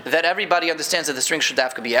pashut that everybody understands that the strings should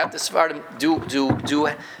dafka be out. The Sfardim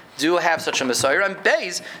do have such a Messiah. And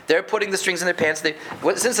Beis, they're putting the strings in their pants.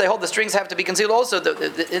 Since they hold the strings have to be concealed also,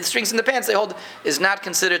 the strings in the pants they hold is not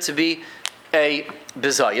considered to be a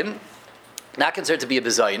bizayin. Not considered to be a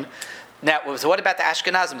bizayin. Now, so what about the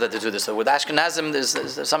Ashkenazim that do this? So with Ashkenazim, there's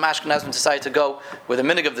some Ashkenazim decide to go with the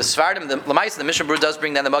minig of the Sfardim. The Lamaisa, the Mishnah Berurah does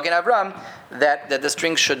bring down the Magen Avram that the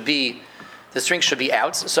strings should be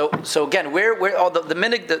out. So again, where all the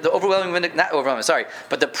minig, the overwhelming minig, not overwhelming, sorry,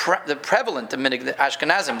 but the prevalent the minig, the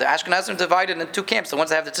Ashkenazim divided into two camps. The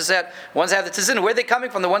ones that have the tzitzis out, the ones that have the tzitzis in. Where are they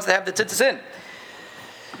coming from? The ones that have the tzitzis in.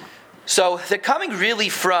 So they're coming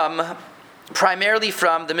really primarily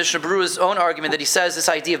from the Mishnah Berurah's own argument that he says this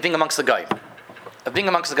idea of being amongst the Goyim. If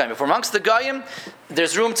we're amongst the Goyim,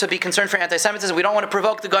 there's room to be concerned for anti-Semitism. We don't want to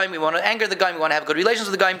provoke the Goyim. We want to anger the Goyim. We want to have good relations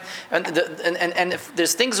with the Goyim. And if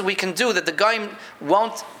there's things that we can do that the Goyim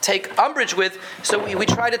won't take umbrage with, so we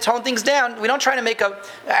try to tone things down. We don't try to make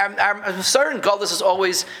our certain goal is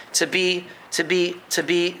always to be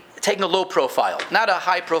taking a low profile, not a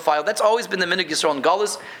high profile. That's always been the minig Yisrael and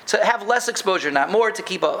Galus, to have less exposure, not more, to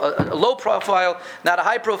keep a low profile, not a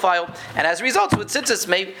high profile. And as a result, with tzitzis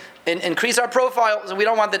may increase our profile. So we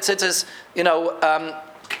don't want the tzitzis,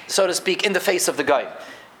 so to speak, in the face of the guy.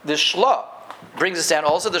 The Shla brings us down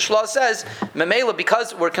also. The Shla says, Memela,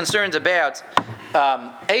 because we're concerned about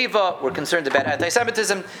Ava, we're concerned about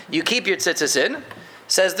anti-Semitism, you keep your tzitzis in.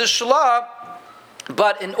 Says the Shla,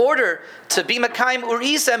 but in order to be Mekayim or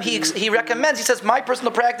Isem, he recommends, he says, my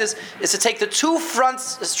personal practice is to take the two front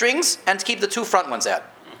strings and to keep the two front ones out.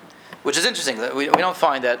 Which is interesting. We don't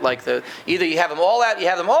find that either you have them all out, you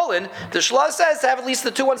have them all in. The Shla says to have at least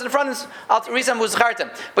the two ones in front.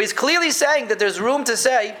 But he's clearly saying that there's room to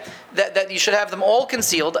say that you should have them all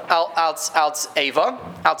concealed. Out Ava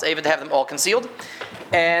to have them all concealed.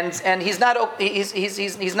 And he's not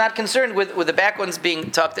concerned with the back ones being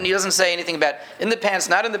tucked, and he doesn't say anything about in the pants,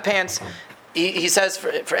 not in the pants. He says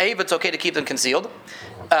for Ava it's okay to keep them concealed,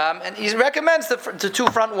 and he recommends the two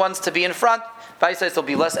front ones to be in front. Vai says there'll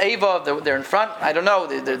be less Ava if they're in front. I don't know.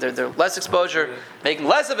 They're less exposure, making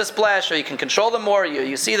less of a splash, or you can control them more.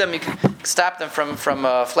 You see them, you can stop them from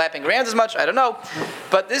flapping around as much. I don't know,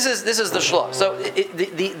 but this is the shlah. So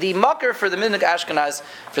the mucker for the Minhag Ashkenaz,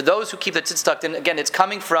 for those who keep the tzitz tucked in, again, it's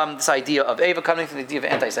coming from this idea of Ava, coming from the idea of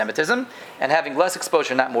anti-Semitism and having less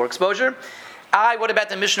exposure, not more exposure. What about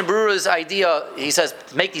the Mishnah Berurah's idea? He says,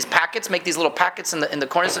 make these little packets in the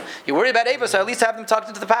corners. You're worried about Ava, so at least have them tucked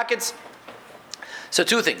into the packets. So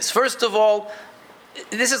two things. First of all,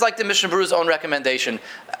 this is like the Mishnah Berurah's own recommendation.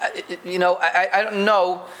 I don't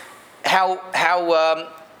know how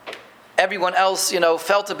everyone else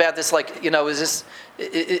felt about this. Is this?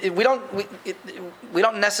 We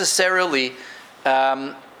don't necessarily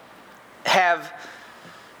have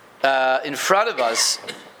in front of us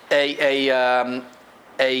a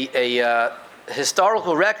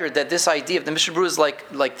historical record that this idea of the Mishnah Berurah is like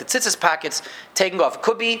the tzitzis packets taking off. It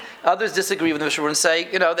could be others disagree with the Mishnah Berurah and say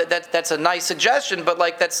that's a nice suggestion, but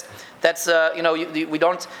we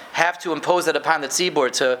don't have to impose that upon the tzibur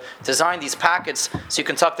to design these packets so you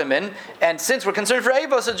can tuck them in. And since we're concerned for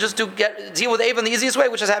Ava, so just deal with Ava in the easiest way,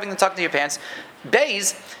 which is having them tucked in your pants.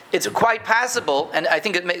 Bays, it's quite passable, and I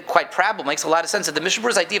think quite probable, makes a lot of sense that the Mishnah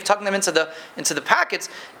Berurah's idea of tucking them into the packets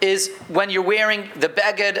is when you're wearing the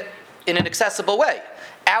beged in an accessible way,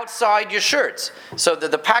 outside your shirts. So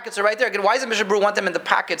the packets are right there. Again, why does the Mishnah Berurah want them in the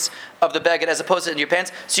packets of the beged as opposed to in your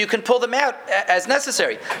pants? So you can pull them out as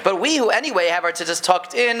necessary. But we who anyway have our tzitzis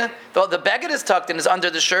tucked in, the beged is tucked in, is under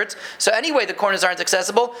the shirts. So anyway, the corners aren't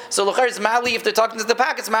accessible. So l'chayr is mali if they're tucked into the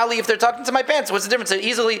packets, mali if they're tucked into my pants. What's the difference? They're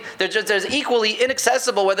equally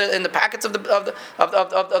inaccessible whether in the packets of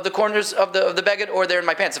the corners of the beged or they're in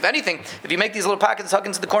my pants. If anything, if you make these little packets tuck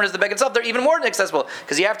into the corners of the beged itself, they're even more inaccessible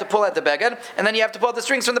because you have to pull out the beged and then you have to pull out the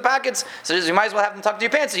strings from the packets. So you might as well have them tucked to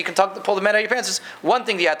your pants so you can pull them out of your pants. It's one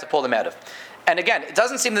thing that you have to pull them out of. And again, it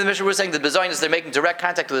doesn't seem that the Mishnah was saying that the bezoin is they're making direct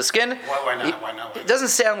contact with the skin. Why not? It doesn't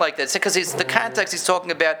sound like that. It's because the context he's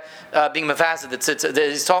talking about being mavazid.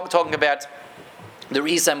 He's talking about The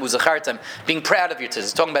Re'isam Uzachartam, being proud of your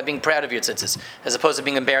tzitzis, talking about being proud of your tzitzis, as opposed to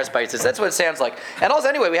being embarrassed by your tzitzis. That's what it sounds like. And also,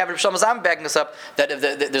 anyway, we have Rav Shlomo Zalman backing us up that if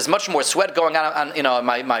there's much more sweat going on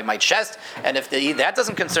my chest, and if that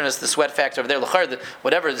doesn't concern us, the sweat factor over there,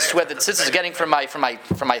 whatever the sweat that tzitzis is getting from my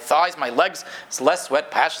thighs, my legs, it's less sweat,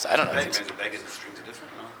 passions. I don't know.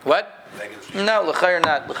 What? No, l'chayr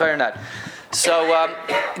not. So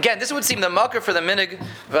again, this would seem the makar for the minig,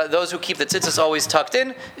 those who keep the tzitzis always tucked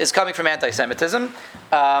in, is coming from anti-Semitism.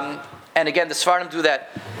 And again, the Sfardim do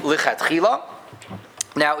that lichatchila.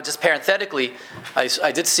 Now, just parenthetically,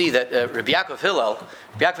 I did see that Rabbi Yaakov Hillel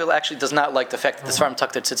actually does not like the fact that the Sfardim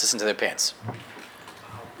tuck their tzitzis into their pants.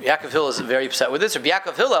 Rabbi Yaakov Hillel is very upset with this. Rabbi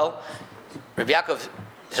Yaakov Hillel, the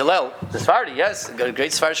Sfardi, yes, a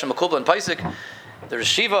great Sfardi from Makubal and Paisik, the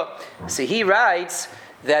Reshiva. See, he writes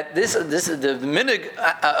that the minig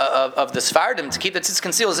of the Sfardim to keep the tzitzis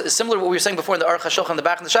concealed is similar to what we were saying before in the Aruch HaShulchan, the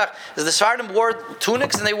Bach and the Shach, is the Sfardim wore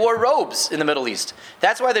tunics and they wore robes in the Middle East.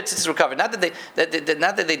 That's why their tzitzis were covered. Not that they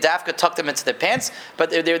dafka tucked them into their pants,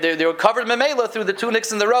 but they were covered memela through the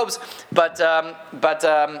tunics and the robes. But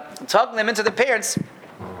tucking them into the pants,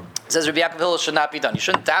 says Rabbi Yaakov Hillel, should not be done. You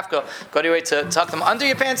shouldn't dafka go to your way to tuck them under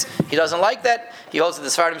your pants. He doesn't like that. He holds that the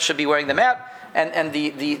Sfardim should be wearing them out. And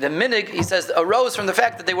the minig, he says, arose from the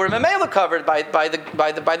fact that they were memela covered by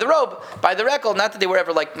the robe, by the rekel, not that they were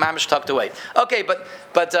ever like mamish tucked away. Okay, but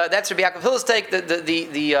that's Rabbi Yaakov Hillel's take.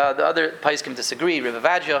 The other poskim disagree. Rav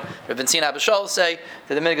Avadja, Rav Benzina Abba Shaul say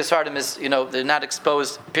that the minig of Sfardim is, they're not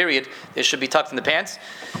exposed. Period. They should be tucked in the pants.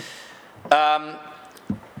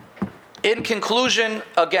 In conclusion,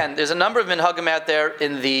 again, there's a number of minhagim out there.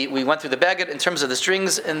 We went through the Beged in terms of the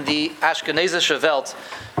strings in the Ashkenazish Welt.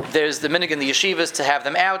 There's the minig in the yeshivas to have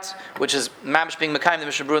them out, which is mamish being mekayim the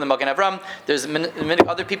Mishnah Berurah and the Magen Avram. There's minig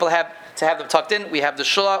other people have to have them tucked in. We have the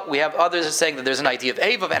Shula. We have others saying that there's an idea of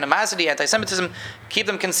Ava, of animosity, anti-Semitism. Keep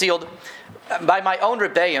them concealed. By my own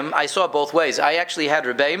Rebbeim, I saw both ways. I actually had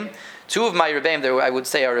Rebbeim. Two of my Rebbeim, I would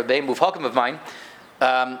say, are Rebbeim Muvhakim of mine.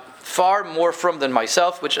 Far more from than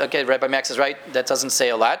myself, which, okay, Rabbi Max is right, that doesn't say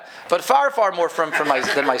a lot, but far more from than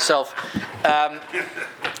myself,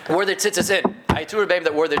 wore their tzitzis in. I had two Rebbeim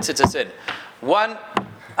that wore their tzitzis in. One,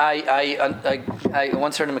 I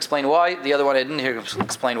once heard him explain why, the other one I didn't hear him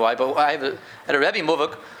explain why, but I had a Rebbe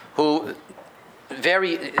Muvak who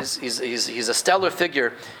he's a stellar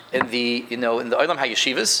figure in the Olam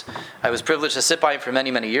HaYeshivas. I was privileged to sit by him for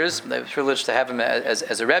many, many years. I was privileged to have him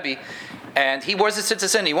as a Rebbe. And he wears his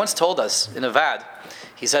tzitzis in. He once told us in a vad,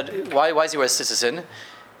 he said, why does he wear his tzitzis in?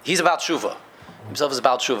 He's about tshuva. Himself is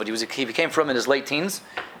about tshuva. He became from in his late teens.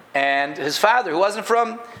 And his father, who wasn't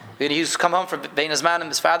from, he used to come home from Bein Hazmanim,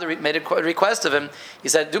 his father made a request of him. He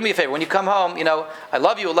said, do me a favor, when you come home, I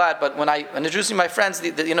love you a lot, but when I introduce you to my friends,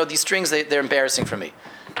 these strings, they're embarrassing for me.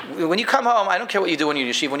 When you come home, I don't care what you do when you're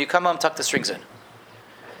in yeshiva, when you come home, tuck the strings in.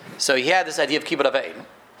 So he had this idea of kibbut avein.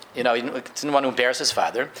 He didn't want to embarrass his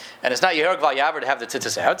father. And it's not Yeherog Valyavar to have the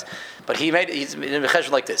tzitzis out, but he's made a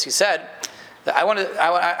cheshbon like this. He said, that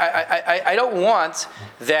I don't want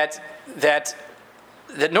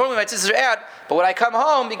that normally my tzitzis are out, but when I come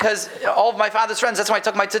home, because all of my father's friends, that's why I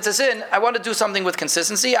tuck my tzitzis in, I want to do something with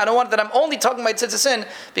consistency. I don't want that I'm only tucking my tzitzis in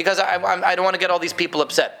because I don't want to get all these people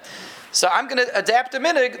upset. So I'm going to adapt a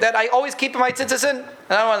minig that I always keep my tzitzis in. And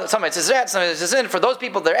I don't want some of my tzitzis out, some of my tzitzis in. For those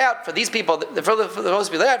people, they're out. For these people, for those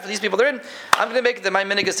people, they're out. For these people, they're in. I'm going to make it that my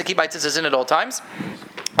minig is to keep my tzitzis in at all times.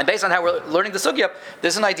 And based on how we're learning the sugya,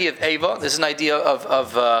 there's an idea of Ava. There's an idea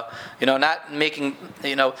of not making,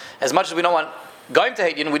 as much as we don't want Goyim to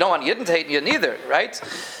hate you, we don't want Yidden to hate you neither, right?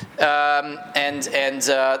 And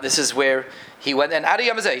this is where he went. And Adi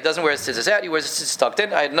Yamazeh, he doesn't wear his tzitzis out. He wears his tzitzis tucked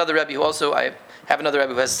in. I had another Rebbe who also I have another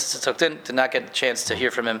Rebbe who has tzitzis tucked in. Did not get a chance to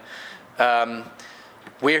hear from him.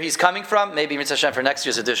 Where he's coming from, maybe Mitzvah Hashem for next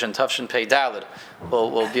year's edition, Tavshin Pei Daled.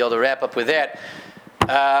 We'll be able to wrap up with that.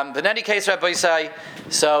 But in any case, Rabbi Isai,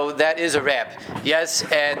 so that is a wrap. Yes,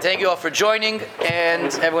 and thank you all for joining,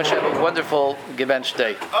 and everyone should have a wonderful Gebench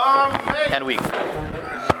day and week.